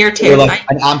 Oh, they're they were terrifying. like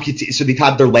an amputee, so they'd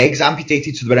had their legs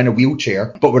amputated, so they were in a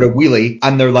wheelchair, but with a wheelie,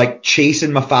 and they're like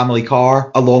chasing my family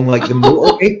car along like the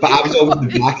motorway, but I was always in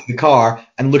the back of the car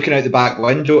and looking out the back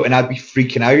window, and I'd be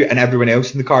freaking out, and everyone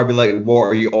else in the car would be like, "What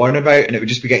are you on about?" And it would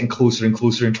just be getting closer and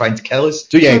closer and trying to kill us.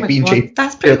 So yeah, Oh my being God, chased.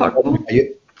 that's pretty horrible.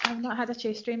 I've not had a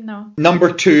chase dream, no.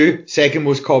 Number 2, second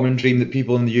most common dream that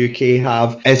people in the UK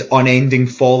have is unending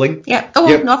falling. Yeah. Oh,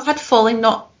 Yep. no, I've had falling,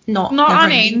 not Not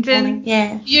never-ending unending. falling.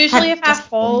 Yeah. Usually Had if I just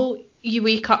fall, you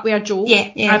wake up with a jolt. Yeah,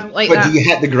 yeah. I don't like But that. do you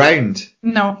hit the ground?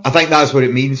 No. I think that's what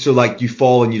it means. So like you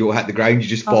fall and you don't hit the ground, you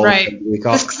just fall right. and you wake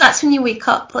up. Just because that's when you wake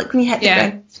up, like when you hit the Yeah.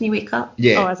 ground, that's when you wake up.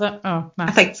 Yeah. Oh, is it? Oh, I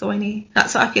nice. think so, anyway.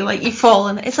 That's what I feel like. You fall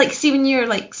and it's like, see when you're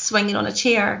like swinging on a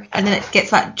chair and then it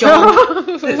gets that jolt.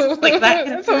 It's like that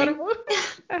kind of That's feeling. horrible.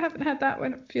 I haven't had that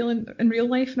when feeling in real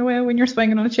life in a while when you're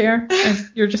swinging on a chair and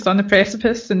you're just on the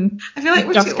precipice and I feel like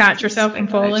we're just too catch old to yourself swing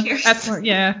from on our falling. chairs. That's more,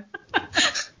 yeah.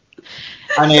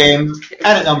 And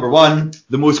at number 1,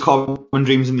 the most common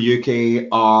dreams in the UK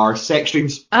are sex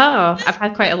dreams. Oh, I've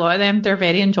had quite a lot of them. They're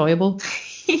very enjoyable.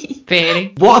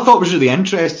 Very. What I thought was really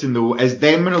interesting though is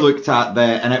then when I looked at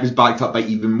and it was backed up by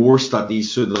even more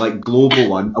studies, so the like global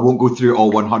one, I won't go through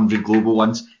all 100 global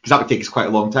ones because that would take us quite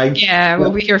a long time. Yeah,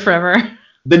 we'll be here forever.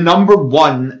 The number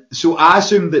 1, so I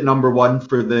assumed that number 1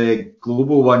 for the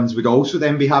global ones would also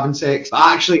then be having sex, but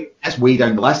actually that's way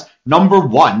down the list. Number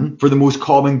 1 for the most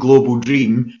common global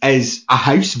dream is a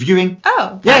house viewing.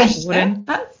 Oh, Yes.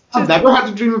 That's I've never had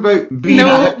a dream about being No,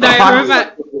 a house. neither have I. Apparently, one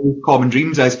of the most common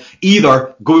dreams is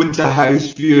either going to a house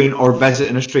viewing or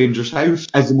visiting a stranger's house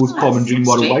is the most common dream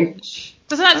worldwide.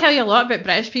 Doesn't that tell you a lot about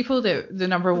British people that the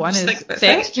number one is Sex,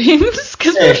 sex dreams?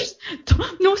 Because Yeah. there's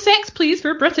no sex, please,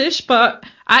 we're British, but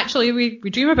actually we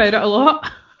dream about it a lot.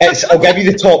 I'll give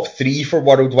you the top 3 for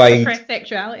worldwide. Press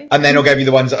sexuality. And then I'll give you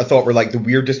the ones that I thought were like the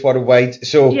weirdest worldwide.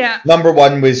 So Yeah. number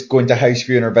 1 was going to house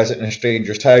viewing or visiting a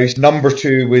stranger's house. Number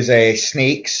 2 was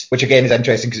snakes, which again is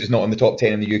interesting because it's not in the top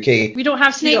 10 in the UK. We don't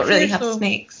have We snakes don't really here, have so-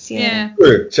 snakes. Yeah.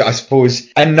 True, so I suppose.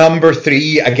 And number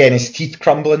 3 again is teeth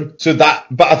crumbling. But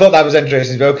I thought that was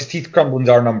interesting as well because teeth crumblings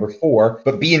are number 4,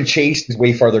 but being chased is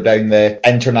way further down the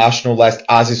international list,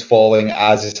 as is falling,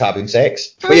 as is having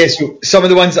sex. But yeah, so some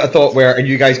of the ones that I thought were, and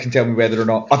you guys can tell me whether or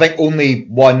not, I think only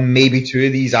 1, maybe 2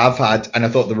 of these I've had, and I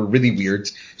thought they were really weird.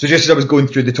 So just as I was going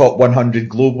through the top 100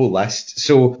 global list,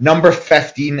 so number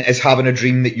 15 is having a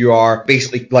dream that you are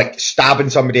basically like stabbing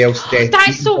somebody else to death. That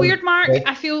is eating so them weird, Mark. to death.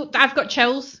 I feel that I've got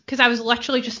chills because I was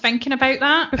literally just thinking about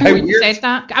that before How you weird. said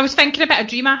that. I was thinking about a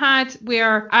dream I had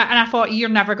and I thought, you're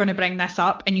never going to bring this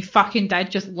up, and you fucking did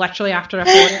just literally after I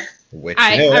thought it.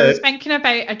 I was thinking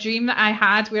about a dream that I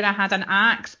had where I had an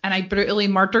axe and I brutally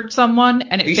murdered someone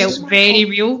and it felt very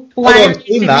real. Hold on,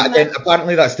 saying that, then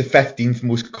apparently that's the 15th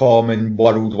most common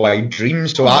worldwide dream,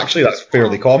 so actually that's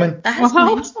fairly common. That's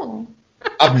mental.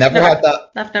 I've never had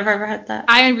that. I've never ever had that.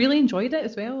 I really enjoyed it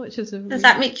as well, which is Does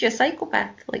that make you a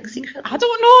psychopath, like secretly? I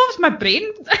don't know if my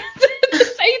brain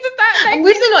decided that thing. I'm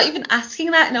weirdly not even asking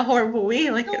that in a horrible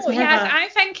way. Like, it's more I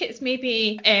think it's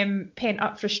maybe pent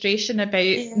up frustration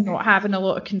about not having a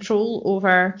lot of control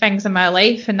over things in my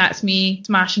life, and that's me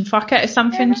smashing fuck it or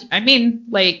something. Yeah. I mean,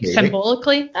 like, maybe.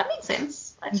 Symbolically. That makes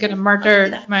sense. I'm going to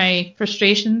murder my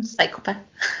frustrations. Psychopath.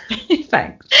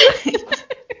 Thanks.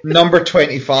 Number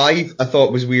 25 I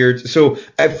thought was weird. So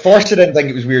at first I didn't think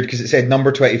it was weird because it said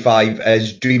number 25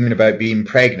 is dreaming about being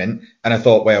pregnant, and I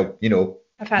thought, well, you know,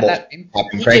 I've had that. Being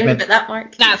pregnant. That,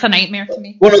 Mark? That's a nightmare to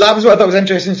me. Well, no, that was what I thought was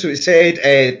interesting. So it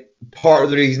said part of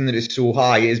the reason that it's so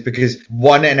high is because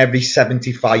 1 in every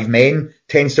 75 men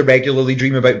tends to regularly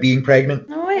dream about being pregnant.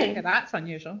 No way. Yeah, that's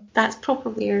unusual. That's proper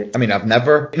weird. I mean, I've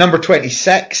never. Number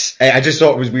 26, I just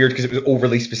thought it was weird because it was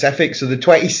overly specific. So the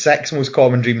 26th most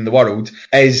common dream in the world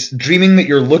is dreaming that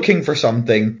you're looking for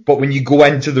something, but when you go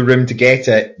into the room to get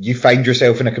it, you find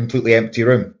yourself in a completely empty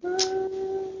room.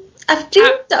 I've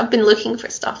dreamed that I've been looking for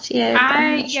stuff,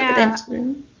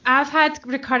 I've had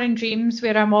recurring dreams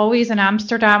where I'm always in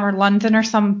Amsterdam or London or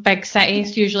some big city,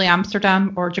 it's usually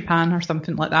Amsterdam or Japan or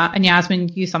something like that. And Yasmin,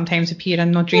 you sometimes appear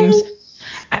in my dreams.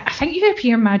 I think you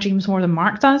appear in my dreams more than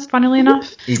Mark does, funnily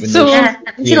enough. Even so,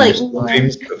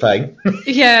 dreams, but fine.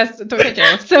 Yes, don't get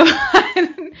jealous. So,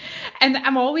 and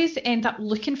I'm always end up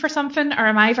looking for something, or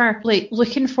I'm either like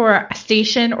looking for a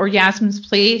station or Yasmin's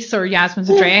place or Yasmin's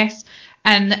address.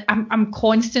 And I'm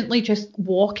constantly just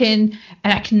walking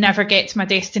and I can never get to my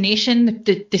destination.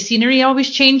 The scenery always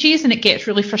changes and it gets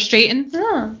really frustrating.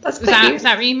 Oh, that's is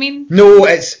that what you mean? No,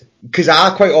 it's because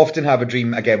I quite often have a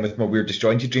dream, again with my weird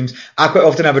disjointed dreams, I quite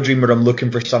often have a dream where I'm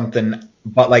looking for something,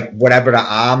 but like wherever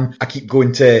I am, I keep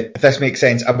going to, if this makes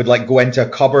sense, I would like go into a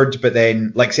cupboard, but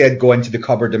then like say I'd go into the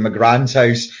cupboard in my grand's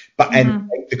house, but in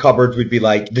like, the cupboard would be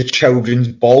like the children's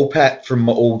ball pit from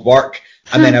my old work.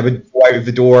 And then I would go out of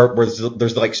the door where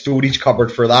there's like storage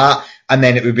cupboard for that. And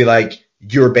then it would be like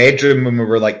your bedroom when we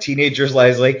were like teenagers,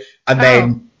 Leslie. And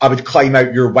then I would climb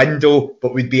out your window,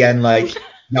 but we'd be in like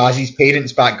Nazi's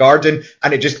parents' back garden.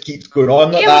 And it just keeps going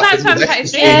on like that. Well, that's what I'm trying to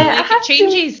say. Like, it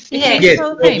changes. Yes,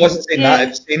 it wasn't saying that. It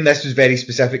was saying this was very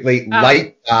specifically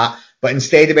like that. But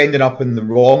instead of ending up in the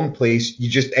wrong place, you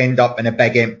just end up in a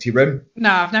big empty room.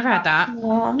 No, I've never had that.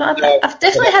 No, I've not had that. I've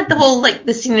definitely had the whole, like,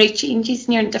 the scenery changes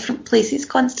and you're in different places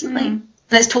constantly. And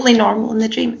it's totally normal in the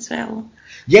dream as well.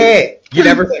 Yeah, you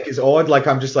never think it's odd. Like,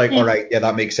 I'm just like, all right, yeah,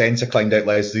 that makes sense. I climbed out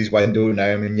Leslie's window, now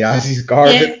I'm in Yazzy's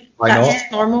garden. Yeah, why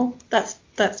that's not? Normal.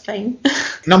 That's fine.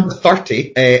 Number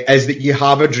 30 is that you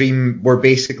have a dream where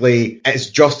basically it's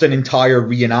just an entire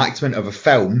reenactment of a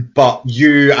film, but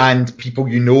you and people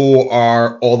you know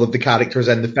are all of the characters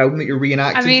in the film that you're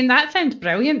reenacting. I mean, that sounds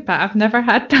brilliant, but I've never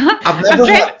had that. I've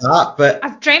never had that, but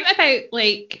I've dreamt about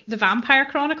like the Vampire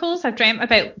Chronicles. I've dreamt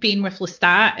about being with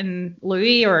Lestat and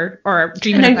Louis, or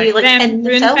dreaming about like, them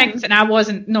doing things, and I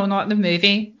wasn't. No, not the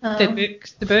movie. The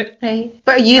book. Right,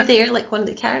 but are you there like one of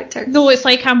the characters? No, it's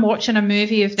like I'm watching a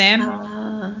movie of them.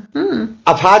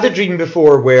 I've had a dream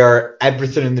before where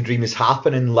everything in the dream is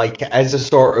happening like it is a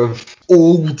sort of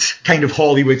old kind of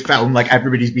Hollywood film, like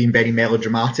everybody's being very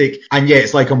melodramatic, and yeah,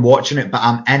 it's like I'm watching it but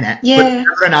I'm in it, but it's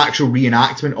never an actual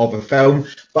reenactment of a film.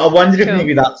 But I wondered if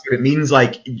maybe that's what it means,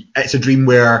 like it's a dream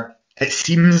where it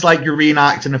seems like you're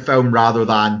reenacting a film rather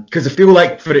than, because I feel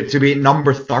like for it to be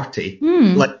number 30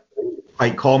 like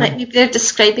quite common. Like they're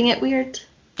describing it weird.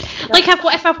 Like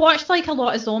if I've watched like a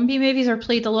lot of zombie movies or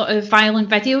played a lot of violent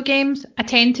video games, I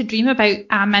tend to dream about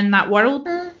I'm in that world.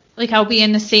 Like I'll be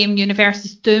in the same universe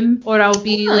as Doom, or I'll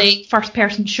be like first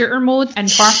person shooter mode in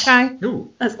Far Cry. Or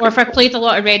if I played a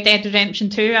lot of Red Dead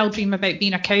Redemption 2, I'll dream about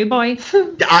being a cowboy.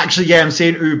 Actually, yeah, I'm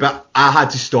saying but I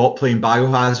had to stop playing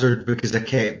Biohazard because I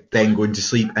kept then going to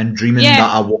sleep and dreaming that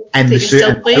I was in the suit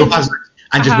in Biohazard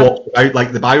and just walked out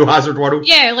like the Biohazard world.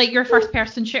 Yeah, like your first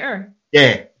person shooter.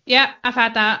 Yeah. Yeah, I've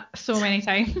had that so many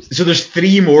times. So there's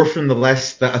 3 more from the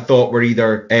list that I thought were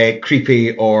either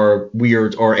creepy or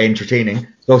weird or entertaining.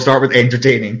 So I'll start with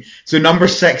entertaining. So number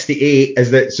 68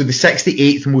 is that, so the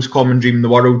 68th most common dream in the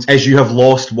world is you have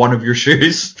lost one of your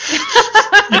shoes.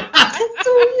 That's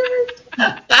so weird.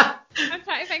 I'm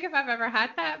trying to think if I've ever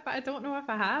had that, but I don't know if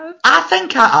I have. I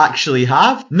think I actually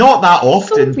have. Not that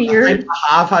often. So weird. I think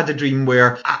I have had a dream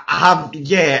where I have,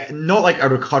 not like a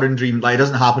recurring dream. Like it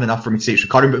doesn't happen enough for me to say it's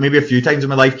recurring, but maybe a few times in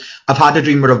my life, I've had a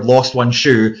dream where I've lost one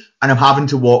shoe and I'm having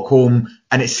to walk home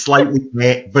and it's slightly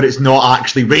wet, but it's not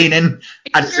actually raining,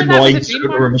 and it's annoying to know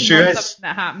where my shoe is. Something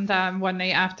that happened one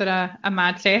night after a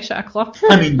mad sesh at a club.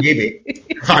 I mean, maybe.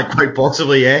 Quite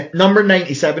possibly, yeah. Number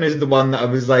 97 is the one that I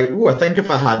was like, oh, I think if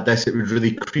I had this, it would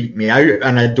really creep me out,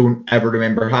 and I don't ever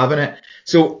remember having it.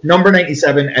 So number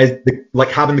 97 is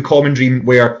having the common dream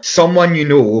where someone you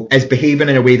know is behaving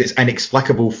in a way that's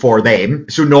inexplicable for them.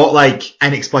 So not like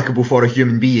inexplicable for a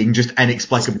human being, just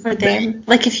inexplicable for them.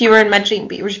 Like if you were in my dream,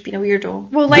 but you were just being a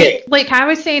weirdo. Well, like I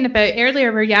was saying about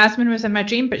earlier, where Yasmin was in my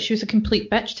dream, but she was a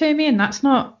complete bitch to me, and that's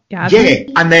not Yasmin. Yeah,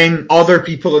 and then other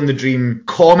people in the dream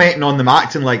commenting on them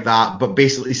acting like that, but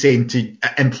basically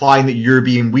implying that you're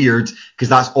being weird because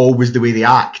that's always the way they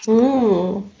act.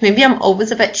 Ooh, maybe I'm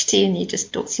always a bitch to you, and you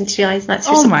just don't seem to realise that's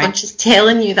your subconscious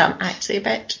telling you that I'm actually a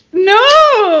bitch.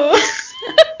 No.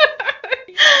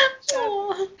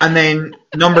 And then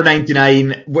number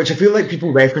 99, which I feel like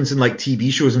people reference in like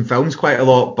TV shows and films quite a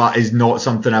lot, but is not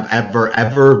something I've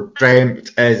ever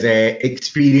dreamt, is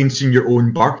experiencing your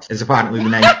own birth, is apparently the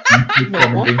 99th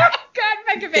common dream.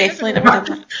 Definitely never done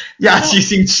that. Yeah, she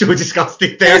seemed so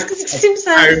disgusted there. Yes, because it seems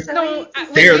sad. No,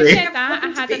 when you said that,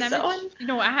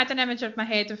 I had an image of my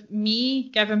head of me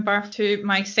giving birth to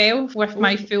myself with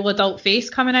my full adult face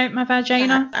coming out my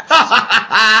vagina.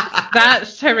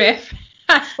 That's horrific.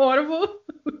 That's horrible.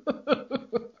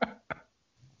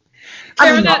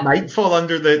 I mean, that might fall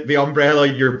under the umbrella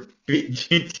you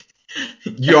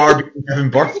are giving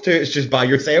birth to. It's just by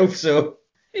yourself, so.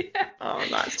 Yeah. Oh,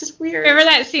 that's just weird. Remember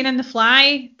that scene in The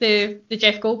Fly, the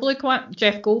Jeff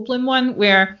Goldblum one,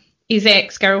 where his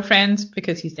ex-girlfriend,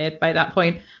 because he's dead by that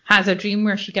point, has a dream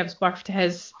where she gives birth to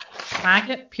his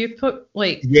maggot, pupa,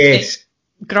 yes,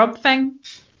 grub thing.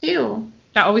 Ew.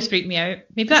 That always freaked me out.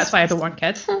 Maybe that's why I don't want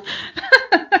kids.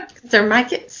 They're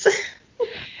maggots.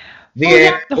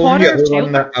 The only other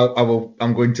one that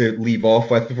I'm going to leave off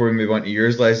with before we move on to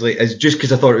yours, Leslie, is just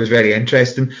because I thought it was very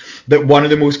interesting that one of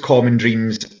the most common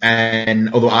dreams,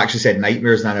 and although I actually said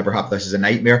nightmares and I never have this as a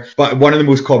nightmare, but one of the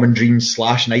most common dreams /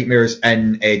 nightmares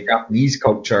in Japanese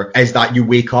culture is that you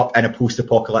wake up in a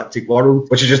post-apocalyptic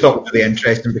world, which I just thought was really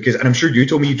interesting because, and I'm sure you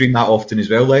told me you dream that often as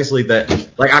well, Leslie, that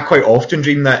like I quite often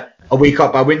dream that I wake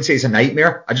up, I wouldn't say it's a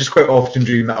nightmare, I just quite often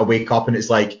dream that I wake up and it's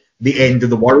like the end of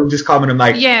the world is coming. I'm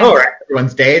like, oh, right,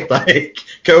 everyone's dead. Like,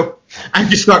 cool. I'm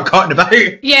just not caught about.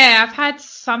 Yeah, I've had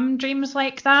some dreams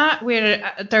like that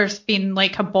where there's been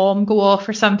like a bomb go off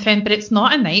or something, but it's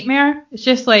not a nightmare. It's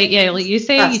just like, like you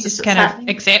say, you just kind of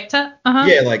accept it.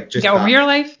 Yeah, like just get on with your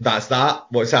life. That's that.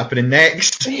 What's happening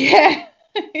next? Yeah.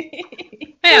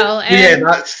 Well,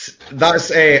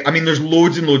 that's. I mean, there's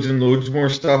loads and loads and loads more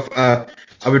stuff.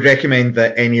 I would recommend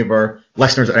that any of our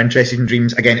listeners that are interested in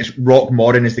dreams, again, it's Rock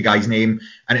Morin is the guy's name,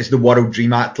 and it's the World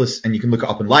Dream Atlas, and you can look it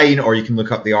up online, or you can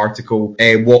look up the article,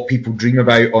 What People Dream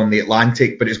About on The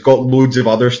Atlantic, but it's got loads of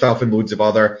other stuff and loads of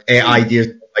other ideas,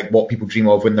 like what people dream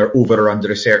of when they're over or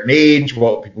under a certain age,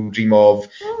 what people dream of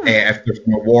if they're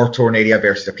from a war-torn area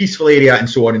versus a peaceful area, and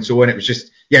so on and so on. It was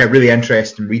just, really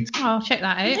interesting read. Oh, I'll check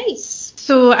that out. Nice.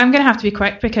 So I'm going to have to be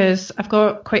quick because I've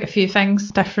got quite a few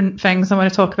different things I want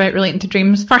to talk about relating to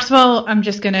dreams. First of all, I'm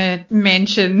just going to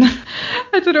mention,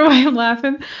 I don't know why I'm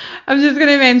laughing, I'm just going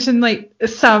to mention like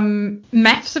some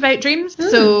myths about dreams.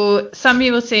 So some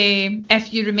people say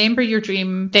if you remember your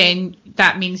dream, then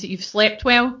that means that you've slept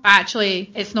well.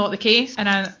 Actually, it's not the case, and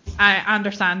I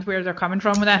understand where they're coming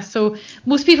from with this. So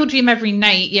most people dream every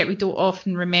night, yet we don't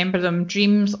often remember them.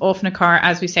 Dreams often occur,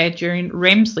 as we said, during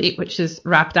REM sleep, which is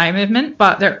rapid eye movement,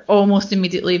 but they're almost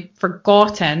immediately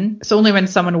forgotten. It's only when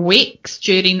someone awakes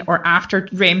during or after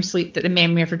REM sleep that the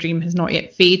memory of a dream has not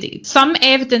yet faded. Some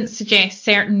evidence suggests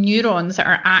certain neurons that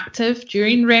are active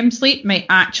during REM sleep might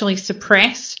actually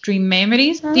suppress dream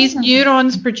memories. These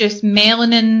neurons produce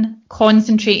melanin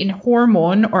concentrating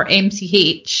hormone, or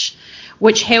MCH,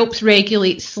 which helps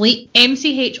regulate sleep.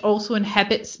 MCH also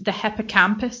inhibits the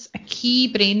hippocampus, a key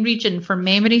brain region for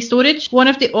memory storage. One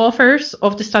of the authors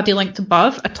of the study linked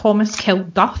above, a Thomas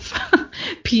Kilduff,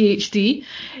 PhD,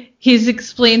 he's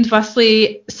explained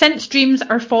thusly, since dreams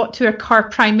are thought to occur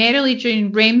primarily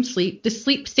during REM sleep, the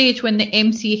sleep stage when the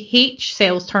MCH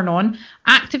cells turn on,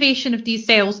 activation of these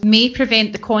cells may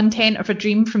prevent the content of a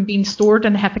dream from being stored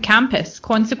in the hippocampus.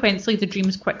 Consequently, the dream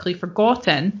is quickly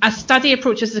forgotten. As study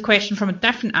approaches the question from a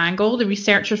different angle, the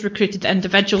researchers recruited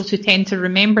individuals who tend to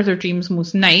remember their dreams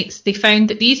most nights. They found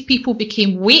that these people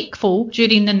became wakeful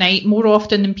during the night more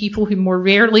often than people who more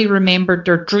rarely remembered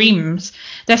their dreams.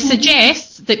 This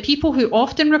suggests that people who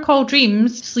often recall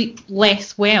dreams sleep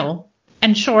less well.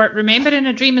 In short, remembering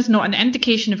a dream is not an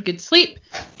indication of good sleep.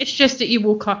 It's just that you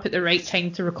woke up at the right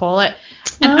time to recall it.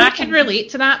 And I can relate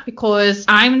to that because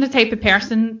I'm the type of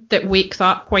person that wakes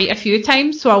up quite a few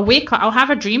times. So I'll wake up, I'll have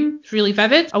a dream, it's really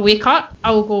vivid. I'll wake up,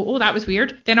 I'll go, oh, that was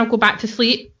weird. Then I'll go back to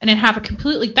sleep and then have a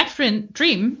completely different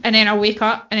dream. And then I'll wake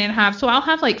up and then so I'll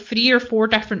have like 3 or 4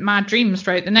 different mad dreams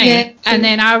throughout the night. Yeah, and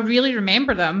then I'll really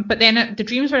remember them. But then the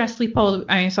dreams where I sleep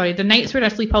the nights where I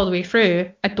sleep all the way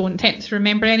through, I don't tend to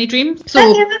remember any dreams. So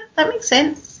that makes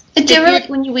sense. Do you ever, like,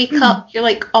 when you wake up, you're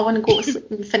like, oh, I want to go to sleep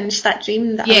and finish that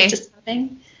dream that I was just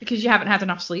having? Because you haven't had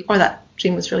enough sleep. Or that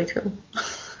dream was really cool.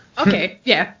 Okay,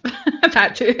 yeah,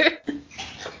 that too.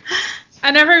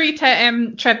 Another wee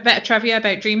bit of trivia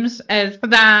about dreams is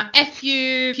that if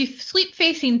you sleep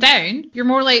facing down, you're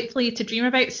more likely to dream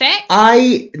about sex.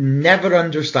 I never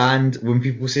understand when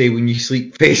people say when you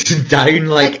sleep facing down,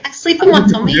 like I sleep on my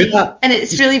tummy, and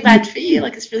it's really bad for you.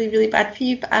 Like, it's really, really bad for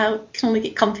you, but I can only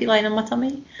get comfy lying on my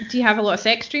tummy. Do you have a lot of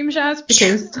sex dreams, Jazz?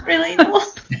 Because really, no.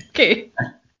 Okay.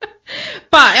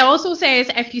 But it also says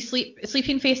if you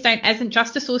sleeping face down isn't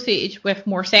just associated with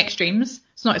more sex dreams.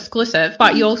 It's not exclusive,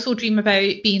 but you also dream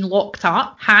about being locked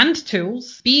up, hand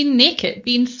tools, being naked,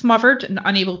 being smothered and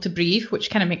unable to breathe, which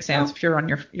kind of makes sense if you're on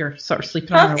your sort of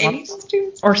sleeping on your luck.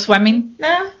 Or swimming.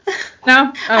 No. No?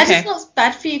 Okay. I just know it's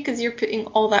bad for you because you're putting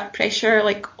all that pressure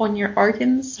like on your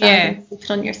organs rather than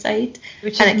sleeping on your side.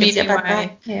 Which is maybe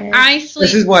why I sleep.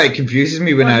 This is why it confuses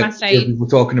me when I hear people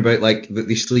talking about like that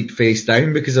they sleep face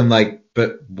down, because I'm like,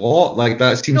 but what? Like,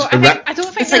 that seems I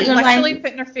don't think they're literally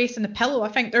putting their face in the pillow. I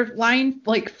think they're lying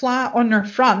like flat on their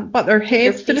front, but their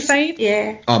head's to the side.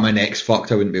 Yeah. Oh, my neck's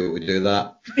fucked. I wouldn't be able to do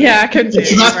that. Yeah, I couldn't do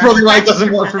it. That's probably why it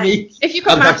doesn't work for me. If you've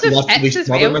got massive tits as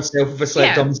well. Myself if I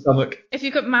slept on my stomach. If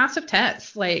you've got massive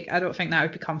tits, like, I don't think that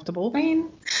would be comfortable.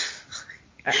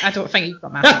 I don't think you've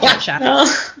got massive tits, Shannon. No.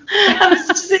 I was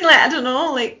just saying, like, I don't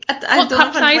know, like, I don't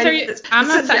cup size are you?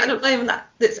 I don't know even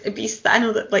that's obese that I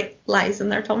know that like lies in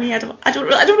their tummy. I don't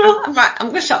know. I'm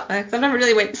gonna shut now because I've never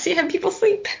really went to see how people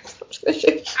sleep.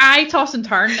 I toss and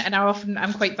turn, and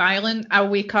I'm quite violent. I'll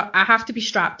wake up. I have to be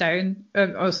strapped down.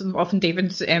 Often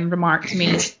David's remarked to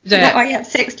me that why you have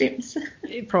sex dreams.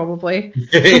 Probably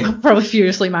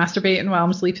furiously masturbating while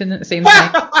I'm sleeping at the same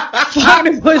time.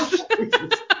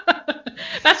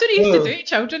 That's what he used to do.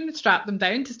 Children, strap them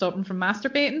down to stop them from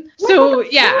masturbating. So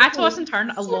yeah, I toss and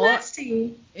turn a lot.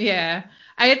 Nasty. Yeah.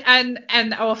 And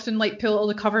I often like pull all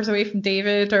the covers away from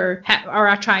David, or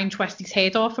I try and twist his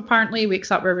head off. Apparently, he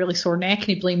wakes up with a really sore neck and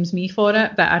he blames me for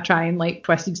it. But I try and like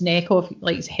twist his neck off,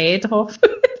 like his head off.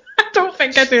 I don't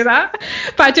think I do that,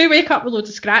 but I do wake up with loads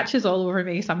of scratches all over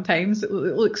me sometimes. It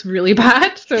looks really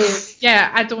bad. So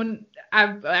yeah,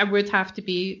 I would have to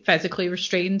be physically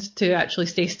restrained to actually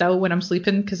stay still when I'm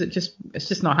sleeping because it's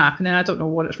just not happening. I don't know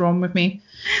what is wrong with me.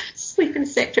 Sleep in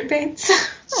separate beds.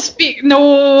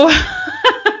 No.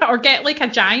 Or get like a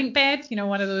giant bed,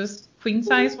 one of those queen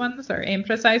size ones or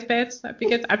empress size beds. That'd be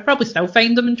good. I'd probably still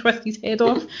find them and twist his head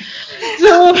off.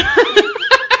 So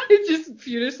just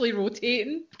furiously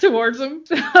rotating towards him.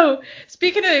 So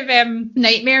speaking of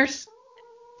nightmares.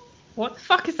 What the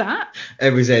fuck is that?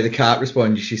 It was the cat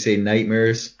responded. She's saying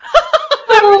nightmares.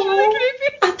 That was really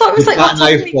creepy. I thought it was like that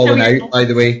knife falling out. By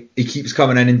the way, he keeps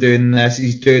coming in and doing this.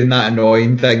 He's doing that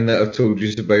annoying thing that I've told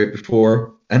you about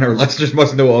before, and our listeners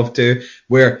must know of too,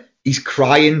 where he's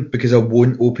crying because I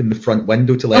won't open the front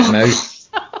window to let him out,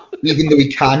 even though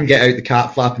he can get out the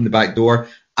cat flap in the back door.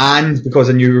 And because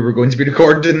I knew we were going to be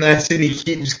recording this, and he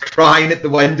keeps crying at the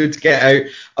window to get out.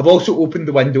 I've also opened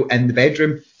the window in the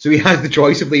bedroom, so he has the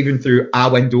choice of leaving through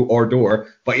a window or door,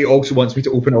 but he also wants me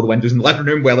to open all the windows in the living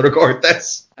room while I record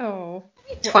this. Oh,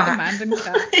 what a demanding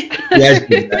cat. Yes,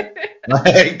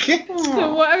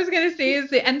 so what I was going to say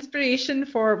is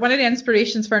one of the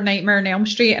inspirations for Nightmare on Elm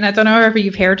Street, and I don't know if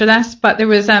you've heard of this, but there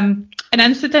was an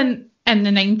incident in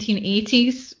the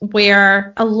 1980s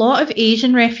where a lot of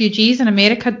Asian refugees in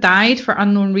America died for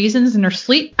unknown reasons in their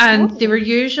sleep, and they were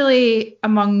usually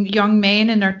among young men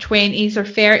in their 20s or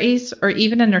 30s or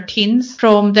even in their teens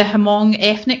from the Hmong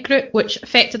ethnic group, which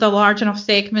affected a large enough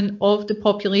segment of the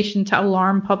population to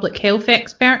alarm public health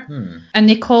experts. And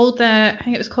they called I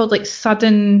think it was called like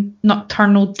sudden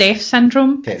nocturnal death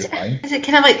syndrome. Is it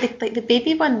kind of like the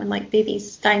baby one when like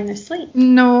babies die in their sleep?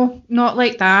 No, not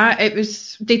like that.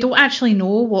 They don't actually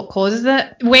know what causes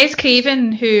it. Wes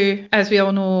Craven, who, as we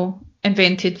all know,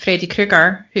 invented Freddy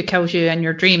Krueger, who kills you in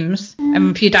your dreams.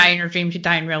 And if you die in your dreams, you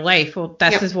die in real life. Well,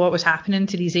 this is what was happening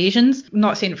to these Asians. I'm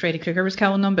not saying that Freddy Krueger was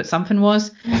killing them, but something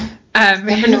was.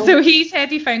 So he said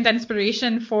he found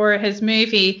inspiration for his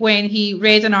movie when he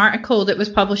read an article that was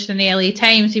published in the LA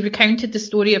Times. He recounted the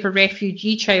story of a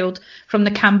refugee child from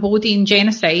the Cambodian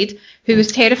genocide who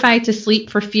was terrified to sleep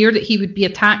for fear that he would be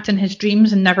attacked in his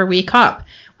dreams and never wake up.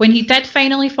 When he did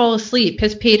finally fall asleep,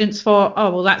 his parents thought,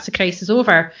 oh, well, that's the crisis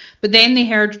over. But then they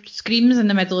heard screams in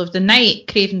the middle of the night,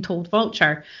 Craven told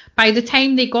Vulture. By the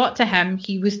time they got to him,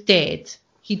 he was dead.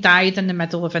 He died in the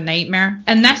middle of a nightmare.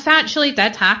 And this actually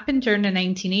did happen during the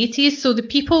 1980s. So the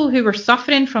people who were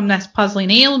suffering from this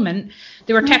puzzling ailment,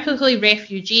 they were typically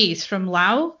refugees from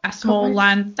Laos, a small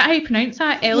land, is that how you pronounce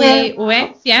that?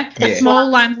 Laos, yeah. A small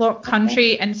landlocked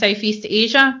country in Southeast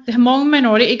Asia. The Hmong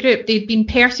minority group, they'd been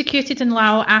persecuted in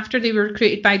Laos after they were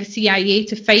recruited by the CIA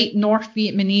to fight North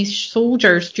Vietnamese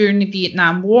soldiers during the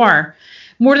Vietnam War.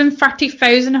 More than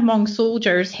 30,000 Hmong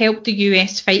soldiers helped the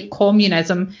US fight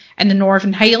communism in the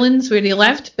Northern Highlands where they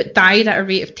lived, but died at a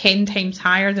rate of 10 times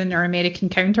higher than their American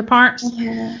counterparts.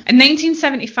 Yeah. In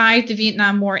 1975, the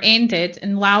Vietnam War ended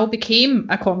and Laos became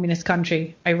a communist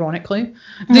country, ironically.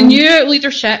 The new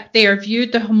leadership there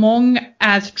viewed the Hmong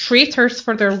as traitors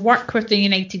for their work with the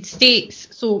United States.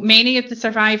 So many of the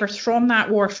survivors from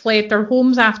that war fled their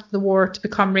homes after the war to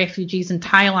become refugees in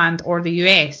Thailand or the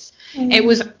US. It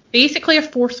was basically a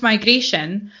forced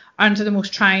migration under the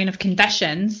most trying of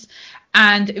conditions,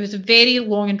 and it was a very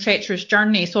long and treacherous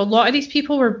journey. So a lot of these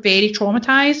people were very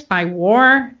traumatized by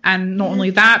war, and not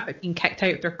only that, but being kicked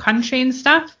out of their country and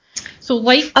stuff. So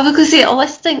like, I was going to say, all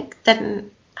this thing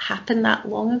didn't happen that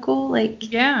long ago.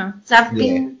 Like, yeah, so I've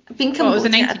been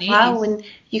Cambodia as well, and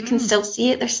you can still see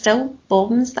it. There's still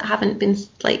bombs that haven't been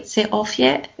like set off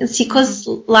yet. And see, because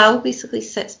Laos basically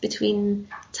sits between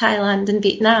Thailand and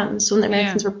Vietnam, so when the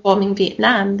Americans were bombing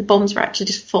Vietnam, the bombs were actually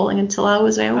just falling into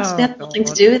Laos as well. So they had nothing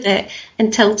to do with it.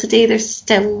 Until today, there's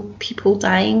still people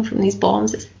dying from these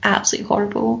bombs. It's absolutely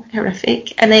horrible,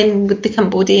 horrific. And then with the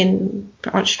Cambodian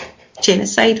pretty much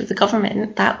genocide with the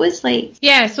government, that was like,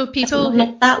 so people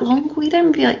not that long ago either,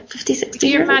 maybe like 50, 60 do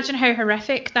you years. Imagine how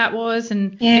horrific that was,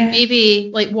 and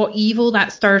maybe like what evil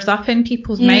that stirs up in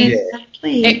people's minds.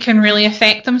 Exactly. It can really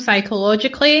affect them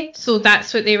psychologically, so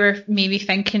that's what they were maybe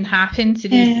thinking happened to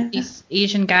these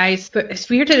Asian guys. But it's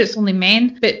weird that it's only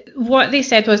men. But what they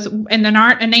said was, in a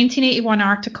 1981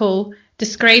 article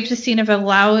describes the scene of a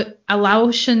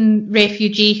Laotian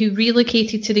refugee who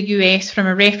relocated to the US from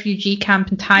a refugee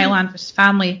camp in Thailand with his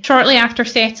family. Shortly after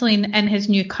settling in his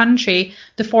new country,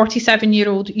 the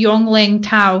 47-year-old Yong Leng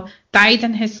Tao died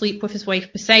in his sleep with his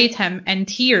wife beside him in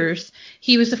tears.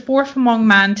 He was the fourth Hmong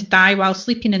man to die while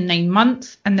sleeping in 9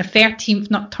 months, and the 13th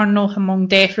nocturnal Hmong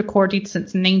death recorded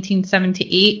since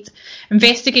 1978.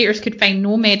 Investigators could find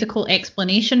no medical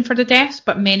explanation for the deaths,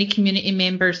 but many community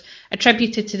members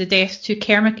attributed to the deaths to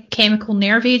chemical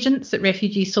nerve agents that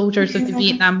refugee soldiers of the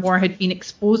Vietnam War had been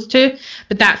exposed to,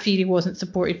 but that theory wasn't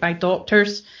supported by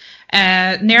doctors.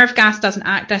 Nerve gas doesn't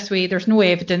act this way. There's no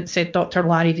evidence, said Dr.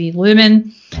 Larry V.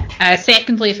 Lumen.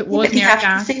 Secondly, if it was nerve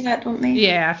gas, to say that, don't they?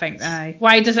 Yeah, I think that.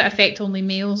 Why does it affect only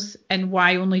males, and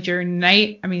why only during the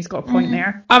night? I mean, he's got a point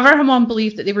there. Other Hmong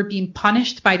believed that they were being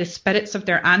punished by the spirits of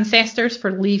their ancestors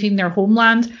for leaving their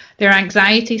homeland. Their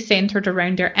anxiety centred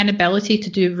around their inability to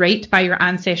do right by your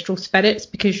ancestral spirits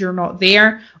because you're not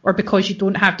there, or because you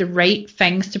don't have the right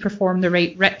things to perform the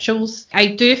right rituals. I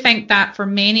do think that for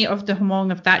many of the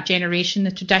Hmong of that generation,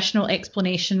 the traditional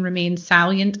explanation remains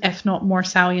salient, if not more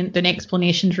salient than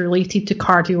explanations related to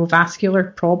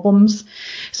cardiovascular problems.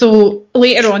 So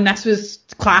later on, this was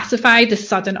classified as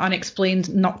sudden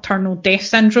unexplained nocturnal death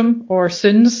syndrome, or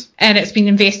SUNS, and it's been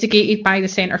investigated by the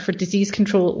Centre for Disease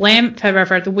Control at length.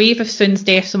 However, the wave of SUNS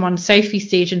deaths among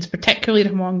Southeast Asians, particularly the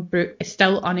Hmong group, is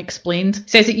still unexplained. It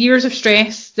says that years of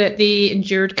stress that they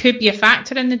endured could be a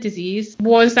factor in the disease.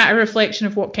 Was that a reflection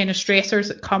of what kind of stressors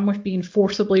that come with being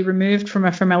forcibly removed from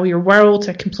a familiar world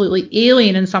to a completely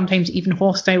alien and sometimes even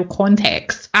hostile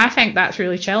context? I think that's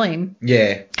really chilling.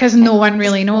 Yeah. Because no one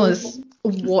really knows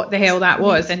what the hell that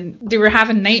was, and they were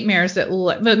having nightmares that,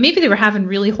 well, maybe they were having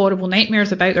really horrible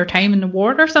nightmares about their time in the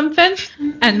war or something,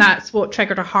 and that's what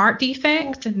triggered a heart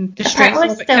defect, and the stress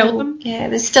of it killed them. Yeah,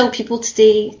 there's still people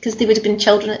today, because they would have been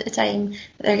children at the time,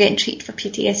 but they're getting treated for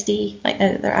PTSD like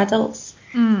now that they're adults.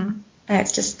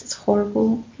 It's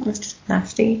horrible. It's just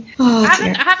nasty.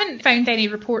 I haven't found any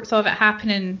reports of it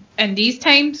happening in these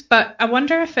times, but I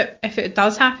wonder if it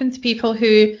does happen to people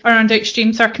who are under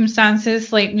extreme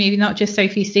circumstances, like maybe not just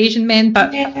Southeast Asian men,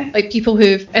 but like people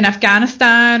who've in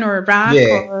Afghanistan or Iraq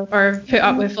or put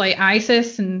up with like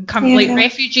ISIS and come like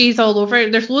refugees all over.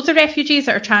 There's loads of refugees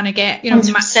that are trying to get,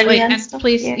 Syria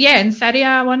in Syria.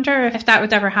 I wonder if that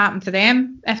would ever happen to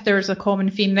them, if there's a common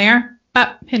theme there.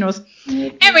 but who knows.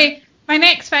 Anyway, my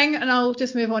next thing, and I'll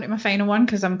just move on to my final one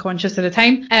because I'm conscious of the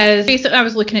time, is basically I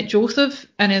was looking at Joseph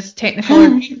and his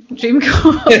Technicolor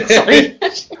Dreamcoat. Sorry.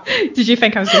 Did you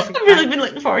think I was going to say I've really been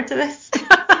looking forward to this.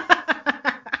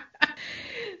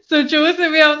 So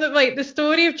Joseph, we all like the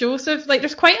story of Joseph. Like,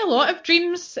 there's quite a lot of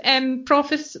dreams and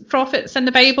prophets in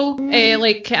the Bible.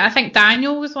 Like, I think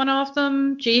Daniel was one of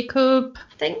them. Jacob.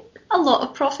 I think a lot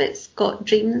of prophets got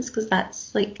dreams because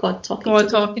that's like God talking to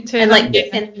them. And them. Like,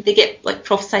 and they get like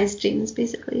prophesized dreams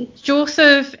basically.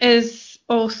 Joseph is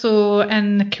also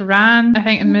in the Quran. I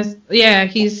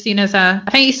think he's seen as I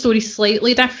think his story's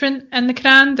slightly different in the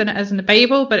Quran than it is in the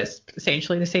Bible, but it's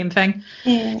essentially the same thing.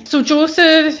 Yeah. So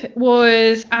Joseph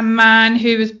was a man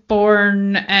who was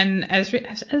born in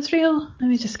Israel. Let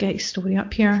me just get his story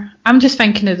up here. I'm just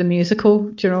thinking of the musical,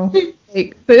 do you know?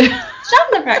 Like,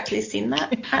 I've never actually seen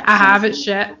that. I have, it's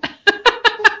shit.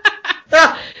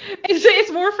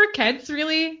 It's more for kids,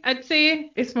 really, I'd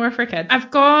say. It's more for kids.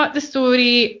 I've got the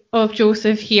story of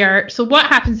Joseph here. So what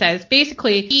happens is,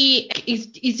 basically,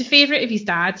 he's the favourite of his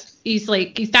dad. He's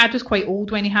like, his dad was quite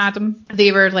old when he had him.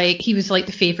 He was like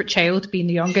the favourite child, being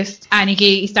the youngest. And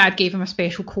his dad gave him a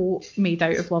special coat made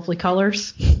out of lovely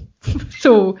colours.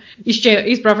 So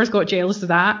his brothers got jealous of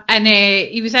that, and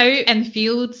he was out in the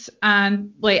fields,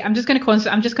 and like I'm just going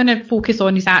to focus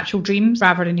on his actual dreams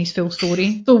rather than his full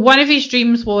story. So one of his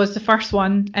dreams was, the first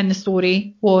one in the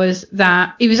story was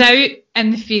that he was out in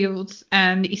the fields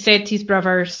and he said to his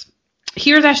brothers,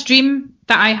 "Hear this dream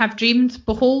that I have dreamed.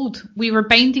 Behold, we were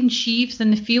binding sheaves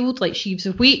in the field like sheaves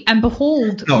of wheat, and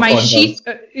behold, my sheaves."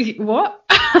 What?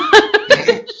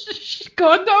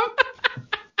 Condom?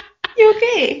 You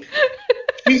okay?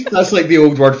 That's like the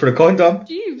old word for a condom.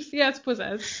 Sheaves, yeah, I suppose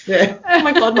it is. Yeah. Oh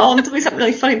my god, Mom told me something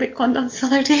really funny about condoms the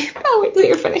other day. Oh, wait till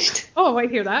you're finished. Oh, I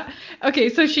hear that. Okay,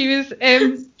 so she was,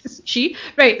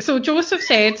 right, so Joseph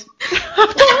said,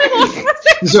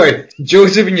 Sorry,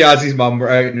 Joseph and Yazzy's mum were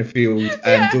out in the field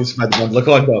and Joseph had a bundle of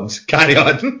condoms. Carry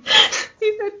on.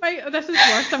 He said, this is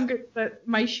worse, I'm good, that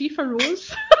my sheaf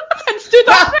arose and stood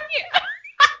upright.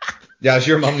 Yeah,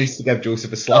 your mum needs to give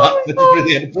Joseph a slap. Wait,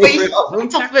 don't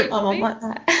talk about my mum like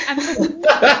that.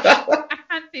 I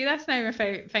can't say this now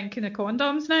without thinking of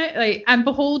condoms now. Like, and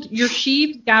behold, your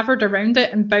sheaves gathered around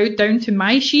it and bowed down to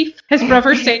my sheaf. His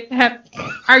brother said to him,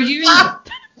 "Are you?"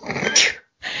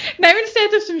 Now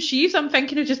instead of some sheaves, I'm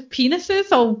thinking of just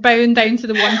penises all bowing down to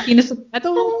the one penis in the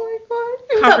middle. Oh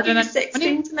my god, covered in a sex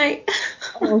dream tonight.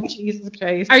 Oh Jesus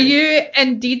Christ! Are you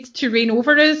indeed to reign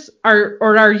over us, or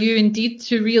are you indeed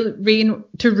to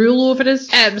rule over us?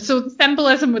 So the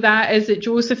symbolism with that is that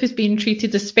Joseph is being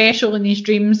treated as special in these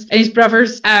dreams, and his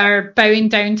brothers are bowing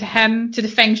down to him, to the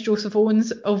things Joseph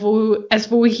owns, as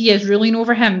though he is ruling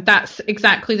over him. That's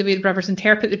exactly the way the brothers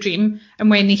interpret the dream,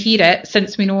 and when they hear it,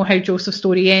 since we know how Joseph's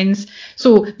story ends,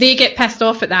 so they get pissed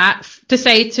off at that,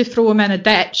 decide to throw him in a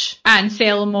ditch and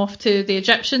sell him off to the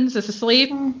Egyptians as a slave.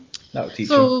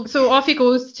 So off he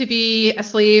goes to be a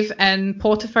slave in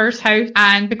Potiphar's house,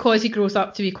 and because he grows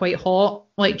up to be quite hot,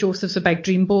 like Joseph's a big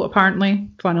dreamboat apparently,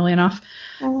 funnily enough,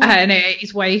 and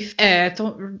his wife, I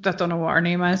don't know what her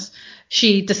name is,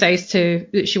 she decides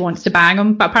that she wants to bang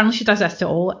him, but apparently she does this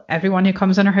to everyone who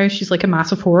comes in her house. She's like a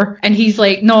massive whore, and he's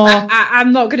like, "No,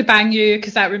 I'm not going to bang you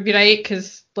because that would be right,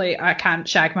 because like I can't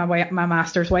shag my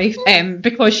master's wife."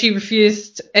 Because he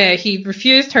refused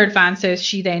her advances,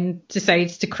 she then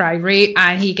decides to cry rape,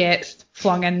 and he gets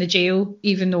flung in the jail,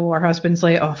 even though her husband's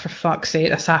like, "Oh, for fuck's sake,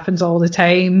 this happens all the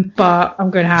time, but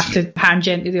I'm going to have to hand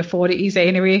you into the authorities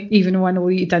anyway, even though I know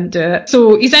you didn't do it."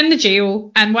 So he's in the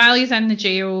jail, and while he's in the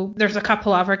jail, there's a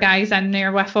couple other guys in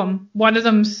there with him. One of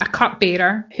them's a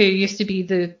cupbearer who used to be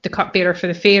the cupbearer for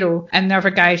the pharaoh, and the other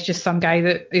guy's just some guy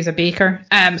that is a baker.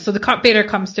 So the cupbearer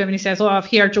comes to him and he says, "Oh,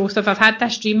 here, Joseph, I've had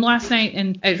this dream last night,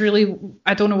 and it's really,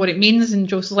 I don't know what it means." And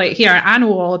Joseph's like, "Here, I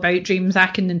know all about dreams, I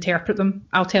can interpret them,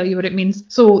 I'll tell you what it means."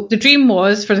 So the dream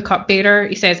was, for the cupbearer,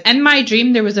 he says, "In my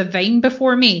dream there was a vine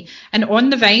before me, and on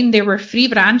the vine there were 3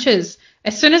 branches.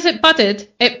 As soon as it budded,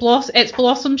 its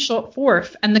blossoms shot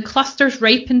forth, and the clusters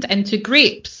ripened into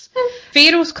grapes.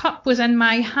 Pharaoh's cup was in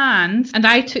my hand, and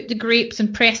I took the grapes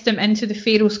and pressed them into the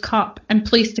Pharaoh's cup and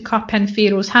placed the cup in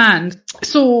Pharaoh's hand."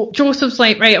 So Joseph's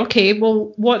like, right, okay,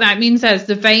 well, what that means is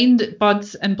the vine that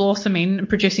buds and blossoming and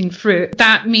producing fruit,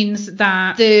 that means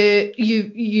that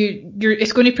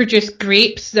it's going to produce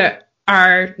grapes that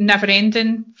are never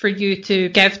ending for you to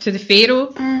give to the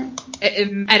Pharaoh.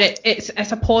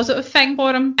 It's a positive thing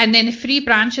for him. And then the 3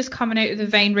 branches coming out of the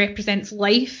vine represents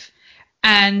life.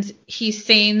 And he's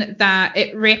saying that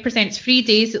it represents 3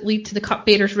 days that lead to the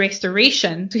cupbearer's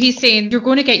restoration. So he's saying you're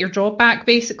going to get your job back,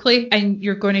 basically, and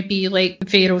you're going to be like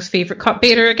Pharaoh's favourite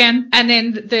cupbearer again. And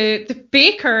then the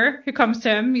baker who comes to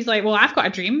him, he's like, well, I've got a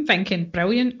dream, thinking,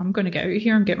 brilliant, I'm going to get out of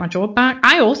here and get my job back.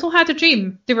 I also had a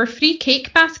dream. There were 3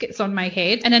 cake baskets on my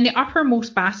head, and in the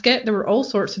uppermost basket, there were all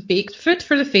sorts of baked food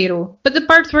for the Pharaoh. But the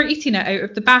birds were eating it out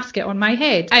of the basket on my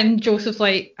head. And Joseph's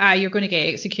like, you're going to get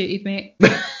executed, mate.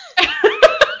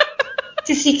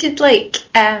 Because he could, like,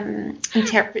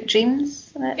 interpret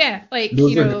dreams. Yeah, like,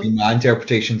 those would be my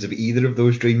interpretations of either of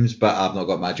those dreams, but I've not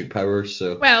got magic powers,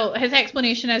 so... Well, his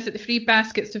explanation is that the 3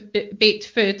 baskets of baked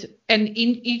food, in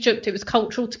Egypt, it was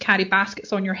cultural to carry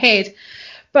baskets on your head,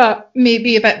 but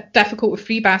maybe a bit difficult with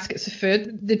 3 baskets of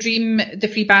food. The dream, the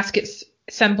 3 baskets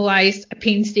symbolised a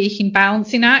painstaking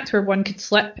balancing act where one could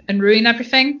slip and ruin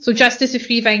everything. So just as the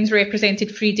 3 vines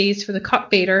represented 3 days for the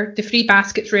cupbearer, the 3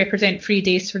 baskets represent 3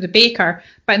 days for the baker.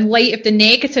 But in light of the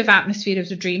negative atmosphere of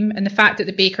the dream and the fact that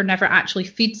the baker never actually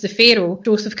feeds the Pharaoh,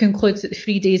 Joseph concludes that the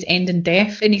 3 days end in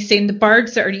death. And he's saying the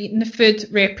birds that are eating the food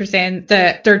represent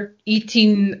that they're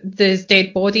eating this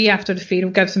dead body after the Pharaoh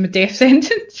gives them a death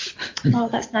sentence. Oh,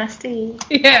 that's nasty.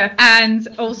 Yeah. And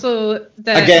also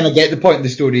Again, I get the point of the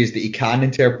story is that he can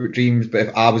interpret dreams, but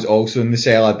if I was also in the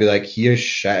cell, I'd be like, he is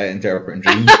shit at interpreting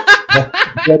dreams.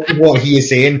 What he is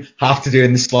saying have to do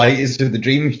in the slightest of the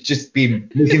dream. He's just been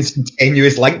making some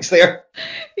tenuous links there.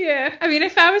 Yeah, I mean,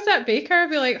 if I was that baker, I'd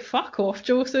be like, fuck off,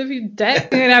 Joseph, you dick.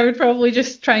 And I would probably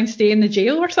just try and stay in the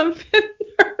jail or something.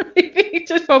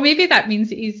 Or maybe that means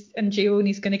that he's in jail and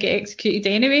he's going to get executed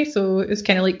anyway, so it was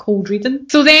kind of like cold reading.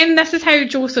 So then this is how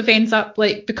Joseph ends up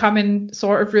like becoming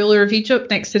sort of ruler of Egypt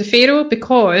next to the Pharaoh,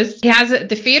 because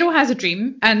the Pharaoh has a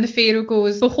dream, and the Pharaoh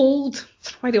goes, behold,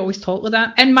 that's why they always talk like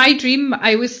that. In my dream,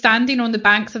 I was standing on the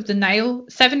banks of the Nile.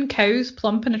 7 cows,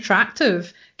 plump and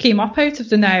attractive, came up out of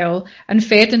the Nile and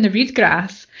fed in the reed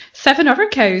grass. 7 other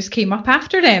cows came up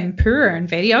after them, poor and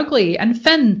very ugly, and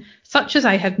thin, such as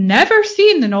I had never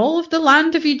seen in all of the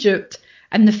land of Egypt.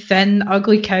 And the thin,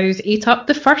 ugly cows ate up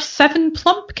the first 7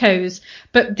 plump cows.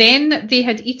 But then they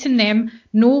had eaten them.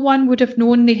 No one would have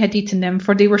known they had eaten them,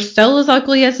 for they were still as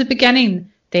ugly as the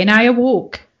beginning. Then I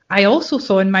awoke. I also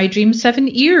saw in my dream 7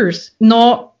 ears,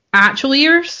 not actual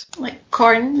ears. Like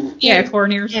corn? Yeah,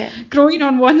 corn ears. Yeah. Growing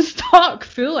on one stalk,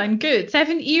 full and good.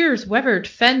 7 ears, withered,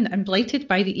 thin, and blighted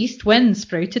by the east wind,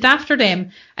 sprouted after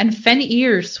them, and thin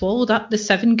ears swallowed up the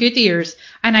 7 good ears.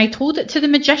 And I told it to the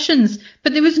magicians,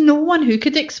 but there was no one who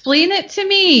could explain it to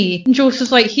me. And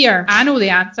Joseph's like, here, I know the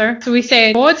answer. So he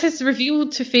said, God has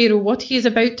revealed to Pharaoh what he is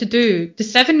about to do. The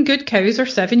 7 good cows are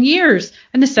 7 years,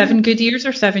 and the 7 good ears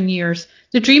are 7 years.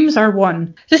 The dreams are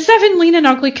 1. The 7 lean and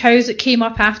ugly cows that came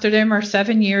up after them are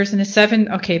 7 years, and the 7,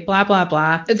 okay, blah, blah,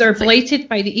 blah. They're blighted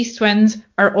by the east winds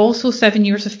are also 7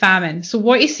 years of famine. So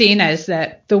what he's saying is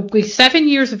that there'll be 7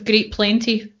 years of great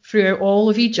plenty throughout all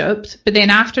of Egypt, but then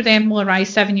after them will arise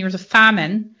 7 years of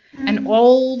famine, and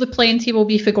all the plenty will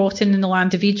be forgotten in the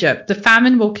land of Egypt. The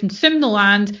famine will consume the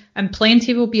land, and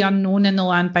plenty will be unknown in the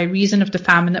land by reason of the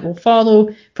famine that will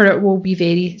follow, for it will be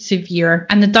very severe.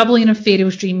 And the doubling of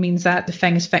Pharaoh's dream means that the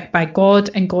thing is fixed by God,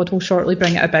 and God will shortly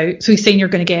bring it about. So he's saying you're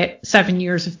going to get 7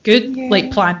 years of good,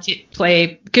 like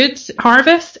good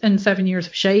harvest, and 7 years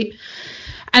of shite.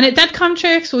 And it did come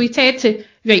true, so he said to,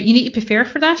 right, you need to prepare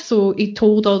for this. So he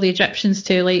told all the Egyptians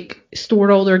to, like,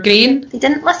 store all their grain. They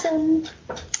didn't listen.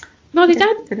 No, they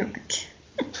did. Didn't.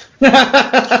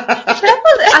 At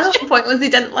some point was they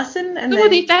didn't listen, and No,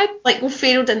 they did. Like, well,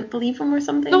 Pharaoh didn't believe him or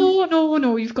something.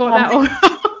 No, you've got that all.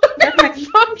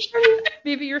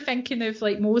 Maybe you're thinking of,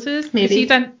 like, Moses. Maybe.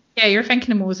 Yeah, you're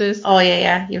thinking of Moses. Oh,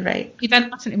 yeah, you're right. He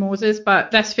didn't listen to Moses,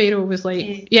 but this Pharaoh was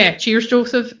like, yeah, cheers,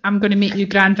 Joseph. I'm going to make you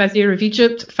Grand Vizier of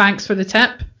Egypt. Thanks for the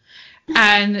tip.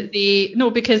 And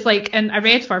because like, and I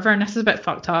read further, and this is a bit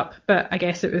fucked up, but I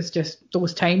guess it was just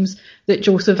those times that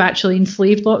Joseph actually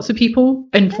enslaved lots of people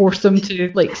and forced them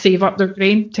to like save up their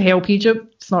grain to help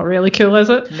Egypt. It's not really cool, is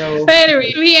it? No. But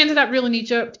anyway, he ended up ruling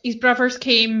Egypt. His brothers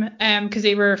came because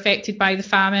they were affected by the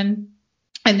famine,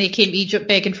 and they came to Egypt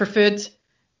begging for food,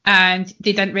 and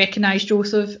they didn't recognise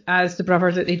Joseph as the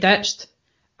brother that they ditched.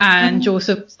 And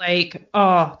Joseph was like,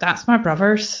 oh, that's my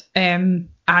brothers. I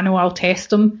know, I'll test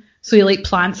them. So he like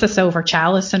plants a silver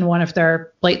chalice in one of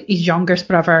their, like his youngest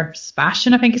brother,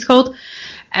 Sebastian, I think he's called,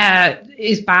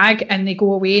 his bag, and they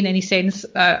go away, and then he sends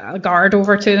a guard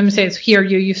over to them and says, here,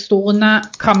 you've stolen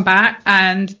that, come back.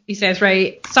 And he says,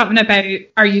 right, something about,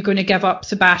 are you going to give up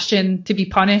Sebastian to be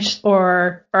punished,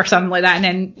 or or something like that, and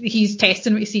then he's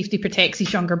testing to see if he protects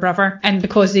his younger brother, and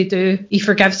because they do, he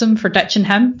forgives him for ditching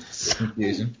him.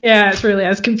 Confusing. Yeah, it really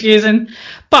is confusing.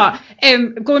 But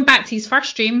going back to his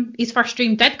first dream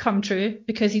did come true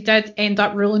because he did end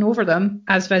up ruling over them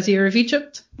as Vizier of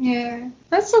Egypt. Yeah,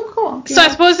 that's so cool. So I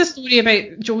suppose the story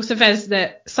about Joseph is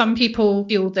that some people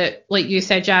feel that, like you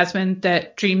said, Jasmine,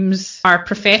 that dreams are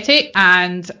prophetic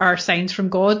and are signs from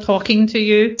God talking to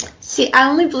you. See, I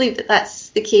only believe that that's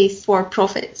the case for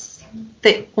prophets.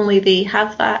 That only they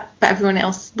have that, but everyone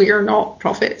else, we are not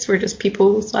prophets, we're just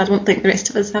people, so I don't think the rest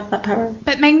of us have that power.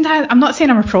 But mind that, I'm not saying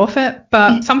I'm a prophet,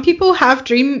 but some people have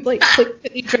dream, like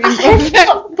they dream. I've heard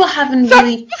of people having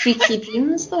really freaky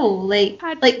dreams though, like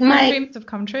my dreams have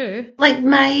come true. Like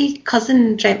my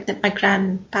cousin dreamt that my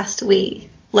gran passed away.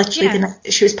 Literally the night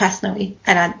that she was passing away,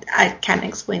 and I can't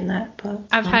explain that. But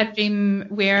I've had a dream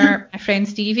where my friend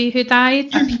Stevie, who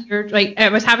died, appeared. Like I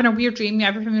was having a weird dream,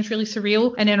 everything was really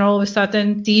surreal, and then all of a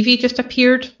sudden Stevie just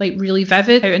appeared, like really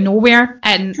vivid out of nowhere,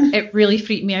 and it really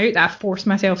freaked me out that I forced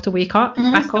myself to wake up.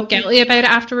 I felt guilty about it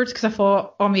afterwards because I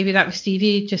thought, oh, maybe that was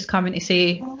Stevie just coming to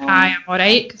say hi, I'm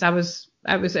alright, because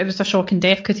it was a shocking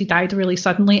death because he died really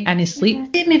suddenly in his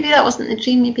sleep. Maybe that wasn't a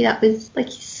dream. Maybe that was like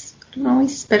his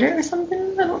spirit or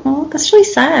something. I don't know. That's really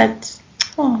sad.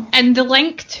 Oh. And the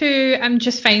link to,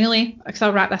 just finally, because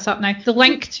I'll wrap this up now, the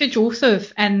link to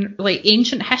Joseph in like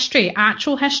ancient history,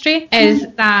 actual history, is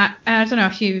that, I don't know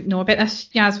if you know about this,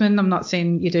 Yasmin, I'm not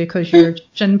saying you do because you're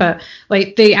Egyptian, but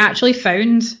like they actually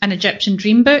found an Egyptian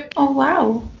dream book. Oh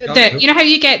wow. You know how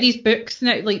you get these books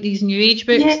now, like these new age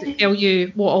books that tell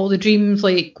you what all the dreams,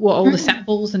 like what all the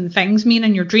symbols and things mean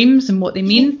in your dreams and what they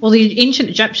mean? Well, the ancient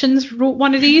Egyptians wrote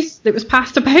one of these that was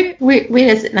passed about. Where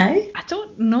is it now? I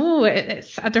don't know.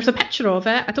 There's a picture of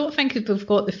it. I don't think we've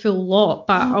got the full lot,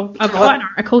 but I've got an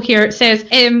article here. It says,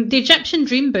 the Egyptian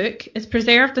dream book is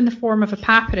preserved in the form of a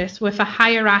papyrus with a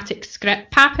hieratic script.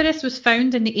 Papyrus was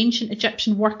found in the ancient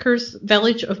Egyptian workers'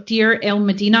 village of Deir el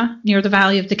Medina, near the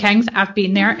Valley of the Kings. I've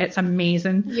been there. It's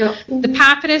amazing. Yep. The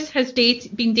papyrus has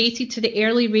been dated to the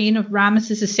early reign of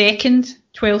Ramesses II,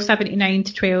 1279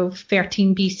 to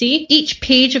 1213 BC. Each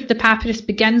page of the papyrus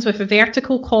begins with a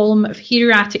vertical column of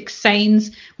hieratic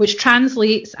signs, which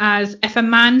translates as if a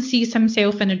man sees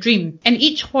himself in a dream. In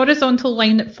each horizontal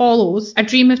line that follows, a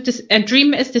dream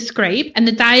is described, and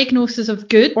the diagnosis of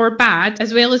good or bad,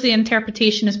 as well as the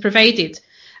interpretation, is provided.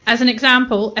 As an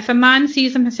example, if a man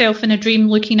sees himself in a dream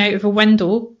looking out of a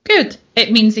window, good.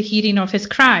 It means the hearing of his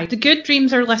cry. The good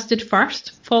dreams are listed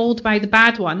first, followed by the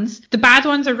bad ones. The bad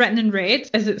ones are written in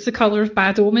red, as it's the colour of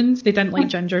bad omens. They didn't like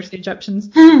gingers, the Egyptians,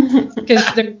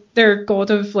 because their god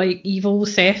of like evil,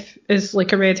 Seth, is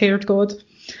like a red-haired god.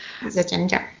 He's a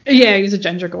ginger. Yeah, he's a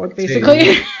ginger god,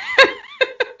 basically.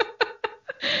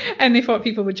 And they thought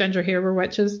people with ginger hair were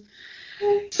witches.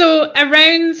 So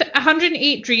around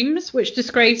 108 dreams, which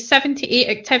describe 78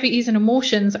 activities and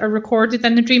emotions, are recorded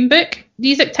in the dream book.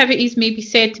 These activities may be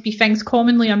said to be things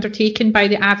commonly undertaken by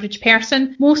the average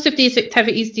person. Most of these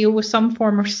activities deal with some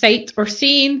form of sight or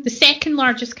seeing. The second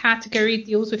largest category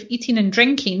deals with eating and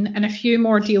drinking, and a few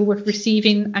more deal with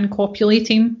receiving and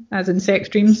copulating, as in sex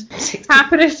dreams.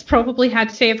 Papyrus probably had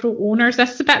several owners.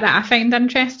 This is a bit that I find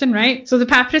interesting, right? So the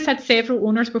papyrus had several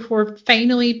owners before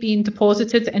finally being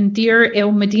deposited in Deir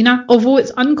el Medina. Although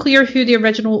it's unclear who the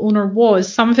original owner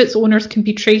was, some of its owners can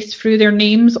be traced through their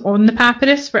names on the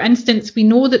papyrus. For instance, we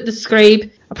know that the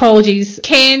scribe,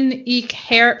 Ken y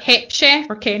Hepshef,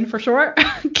 or Ken for short,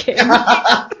 Ken.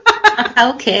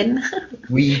 Hello, Ken.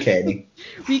 Wee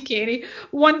Kenny,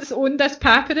 once owned this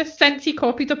papyrus since he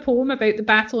copied a poem about the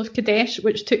Battle of Kadesh,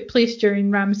 which took place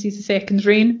during Ramesses II's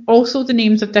reign. Also, the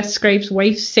names of this scribe's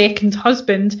wife's second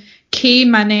husband,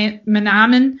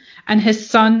 Menamin, and his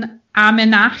son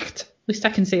Amenacht, at least I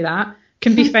can say that,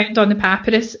 can be found on the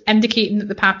papyrus, indicating that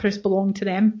the papyrus belonged to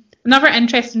them. Another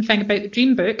interesting thing about the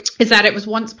dream book is that it was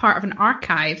once part of an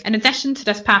archive. In addition to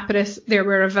this papyrus, there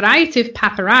were a variety of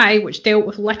papyri which dealt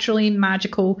with literally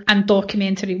magical and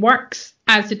documentary works.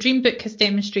 As the dream book has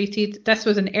demonstrated, this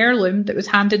was an heirloom that was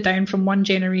handed down from one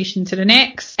generation to the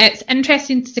next. It's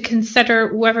interesting to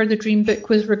consider whether the dream book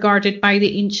was regarded by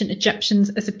the ancient Egyptians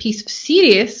as a piece of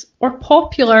serious or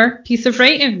popular piece of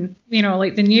writing. You know,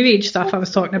 like the New Age stuff I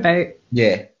was talking about.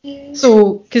 Yeah.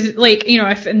 So, because, like, you know,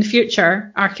 if in the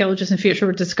future, archaeologists in the future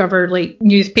would discover, like,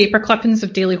 newspaper clippings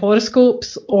of daily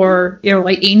horoscopes or, you know,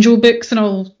 like, angel books and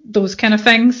all those kind of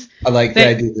things. I like the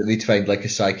idea that they'd find, like, a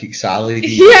psychic Sally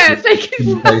yeah, psychic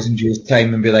in 1,000 years'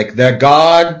 time and be like, their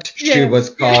god, she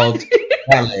was called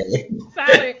Sally.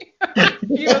 Sally.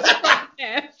 She was a fucking,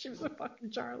 yeah, she was a fucking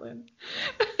Charlene.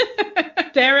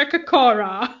 Derek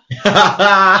Cora.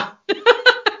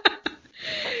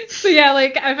 yeah,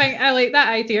 like I think I like that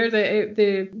idea that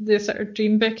the sort of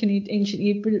dream book in ancient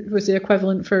Egypt was the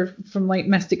equivalent from like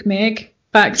Mystic Meg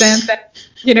back then.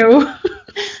 You know.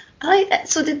 I like that.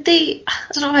 So did they? I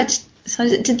don't know how.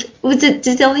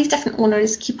 Did all these different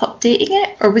owners keep updating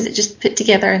it, or was it just put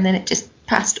together and then it just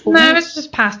passed over? No, it was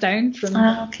just passed down from.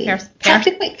 Okay. That'd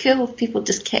be quite cool if people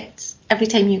just kept every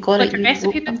time you got like it. a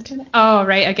recipe book. Oh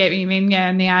right, I get what you mean. Yeah,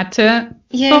 and they add to it.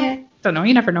 Yeah. Oh, don't know.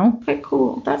 You never know. Quite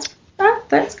cool. That's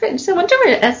great. So I wonder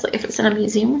where it is. Like if it's in a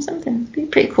museum or something. It'd be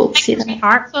pretty cool to see that.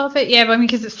 Parts of it, yeah. But I mean,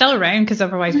 because it's still around. Because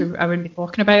otherwise, I wouldn't be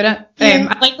talking about it. Yeah.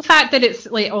 I like the fact that it's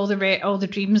like all the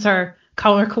dreams are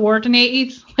color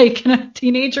coordinated, like in a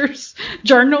teenager's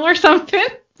journal or something.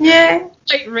 Yeah.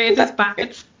 Like red is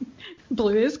bad,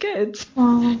 blue is good.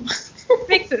 Oh.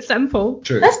 Makes it simple.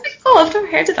 True. That's pretty cool. I've never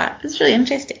heard of that. It's really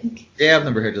interesting. Yeah, I've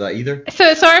never heard of that either. So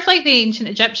it's sort of like the ancient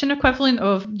Egyptian equivalent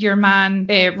of your man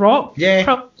Rock. Yeah.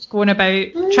 Probably going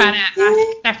about trying to ask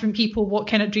different people what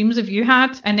kind of dreams have you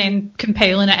had, and then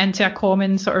compiling it into a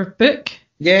common sort of book.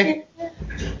 Yeah.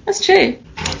 That's true.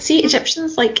 See,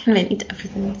 Egyptians like invented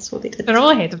everything. That's what they did. They're all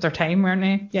ahead of their time, weren't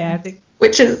they? Yeah.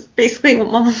 Which is basically what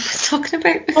my mum was talking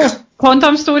about. Oh,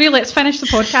 condom story. Let's finish the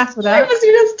podcast with I that. was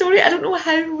doing a story. I don't know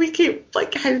how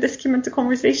this came into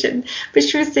conversation, but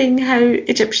she was saying how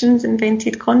Egyptians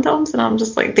invented condoms, and I'm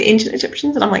just like, the ancient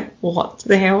Egyptians, and I'm like, what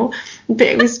the hell? But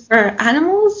it was for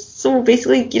animals. So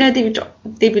basically, you know,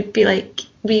 they would be like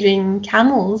rearing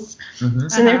camels,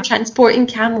 so they're transporting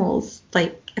camels.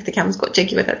 Like if the camels got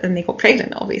jiggy with it, then they got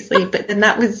pregnant, obviously. But then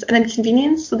that was an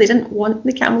inconvenience, so they didn't want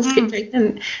the camels to get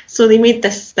pregnant. So they made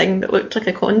this thing that looked like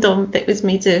a condom that was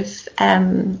made of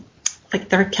like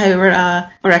their cow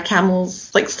or a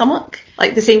camel's like stomach,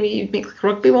 like the same way you'd make like a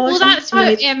rugby ball. Well, that's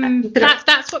what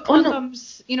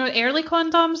condoms. no. You know, early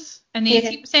condoms in the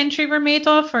 18th century were made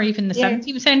of, or even the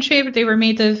 17th century, but they were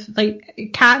made of like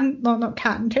not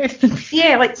cat intestines.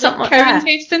 Yeah, like something like cow that.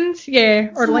 intestines,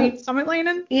 yeah, or like stomach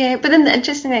lining. Yeah, but then the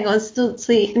interesting thing was, so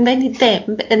they invented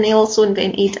them, but then they also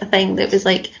invented a thing that was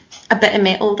like a bit of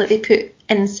metal that they put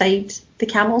inside the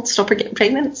camel to stop her getting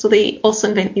pregnant. So they also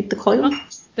invented the coil.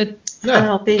 There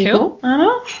you go. I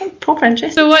know, proper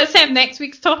interest. So what's next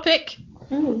week's topic?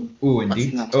 Oh,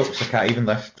 indeed. Oops, I can't even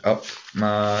lift up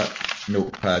my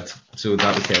notepad, so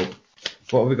that would help.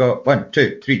 What have we got? 1,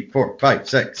 2, 3, 4, 5,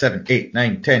 6, 7, 8,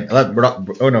 9, 10, 11. We're up.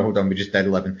 Oh no, hold on. We just did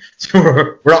 11. So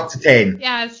we're up to 10.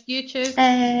 Yes, you choose.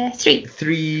 3.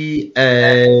 3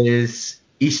 is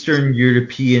Eastern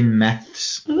European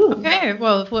myths. Ooh. Okay,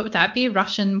 well, what would that be?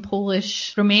 Russian,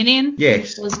 Polish, Romanian?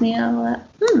 Yes. Bosnia, all that.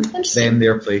 Interesting. Them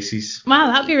their places. Wow,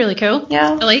 that'd be really cool.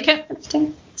 Yeah. I like it.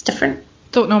 Interesting. It's different.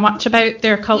 Don't know much about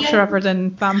their culture other than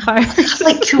vampires.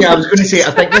 Like, Yeah, I was going to say,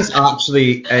 I think this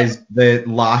actually is the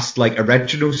last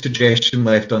original suggestion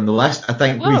left on the list. I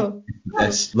think we did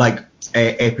this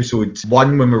episode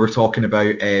 1 when we were talking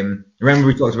about. Remember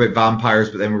we talked about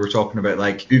vampires, but then we were talking about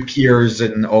Upirs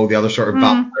and all the other sort of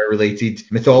vampire-related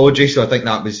mythology. So I think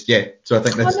that was So I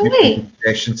think this is the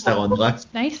suggestion still on the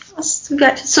list. Nice.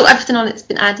 So everything on it's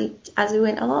been added as we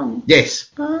went along. Yes.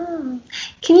 Oh.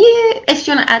 Can you, if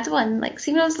you want to add one,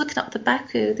 see when I was looking up the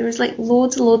Baku, there was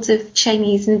loads of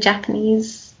Chinese and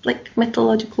Japanese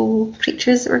mythological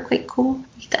creatures that were quite cool.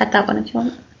 You could add that one if you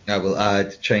want. I will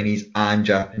add Chinese and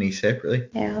Japanese separately.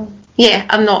 Yeah,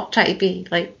 I'm not trying to be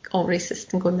all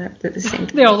racist and going there at the same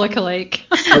time. They all look alike.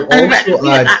 I'll also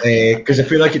add, because I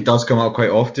feel like it does come up quite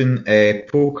often,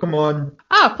 Pokemon.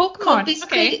 Ah, Pokemon.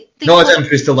 Okay. Not as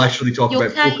if it's to literally talk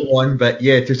about yokai. Pokemon, but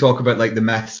yeah, to talk about the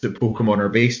myths that Pokemon are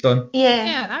based on.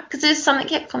 Yeah, because there's something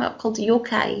that kept coming up called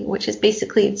yokai, which is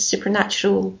basically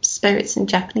supernatural spirits in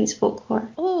Japanese folklore.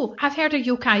 Oh, I've heard of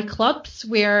yokai clubs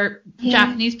where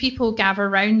Japanese people gather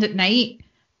around at night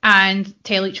and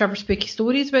tell each other spooky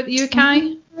stories about the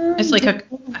yokai. It's like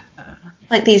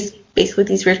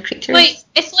these weird creatures.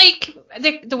 It's like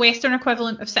the Western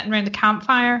equivalent of sitting around the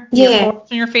campfire. Yeah.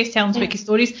 On your face telling spooky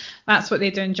stories. That's what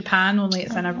they do in Japan, only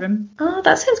it's in a room. Oh,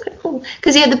 that sounds quite cool.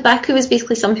 Because the Baku is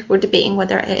basically, some people were debating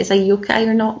whether it is a yokai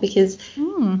or not, because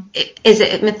is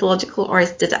it mythological or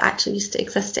did it actually used to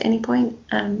exist at any point?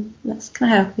 That's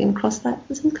kind of how I came across that.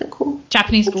 That sounds quite cool.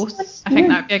 Japanese ghosts. I think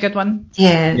that'd be a good one.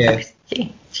 Yeah. Yeah.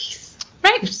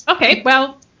 Right. Okay.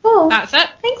 Well. Oh, that's it.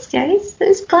 Thanks, guys. That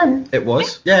was fun. It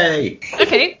was. Yay.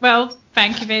 Okay, well,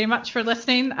 thank you very much for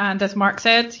listening. And as Mark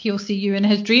said, he'll see you in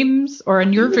his dreams or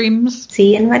in your dreams.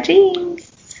 See you in my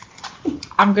dreams.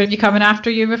 I'm going to be coming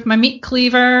after you with my meat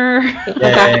cleaver.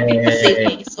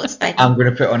 So it's fine. I'm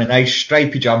going to put on a nice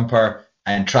stripy jumper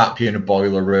and trap you in a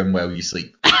boiler room while you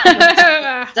sleep.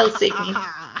 Still save me.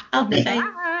 I'll be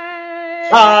fine.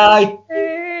 Bye.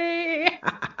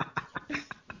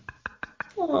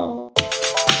 Oh. Oh.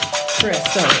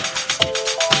 Crystal.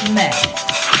 Meg.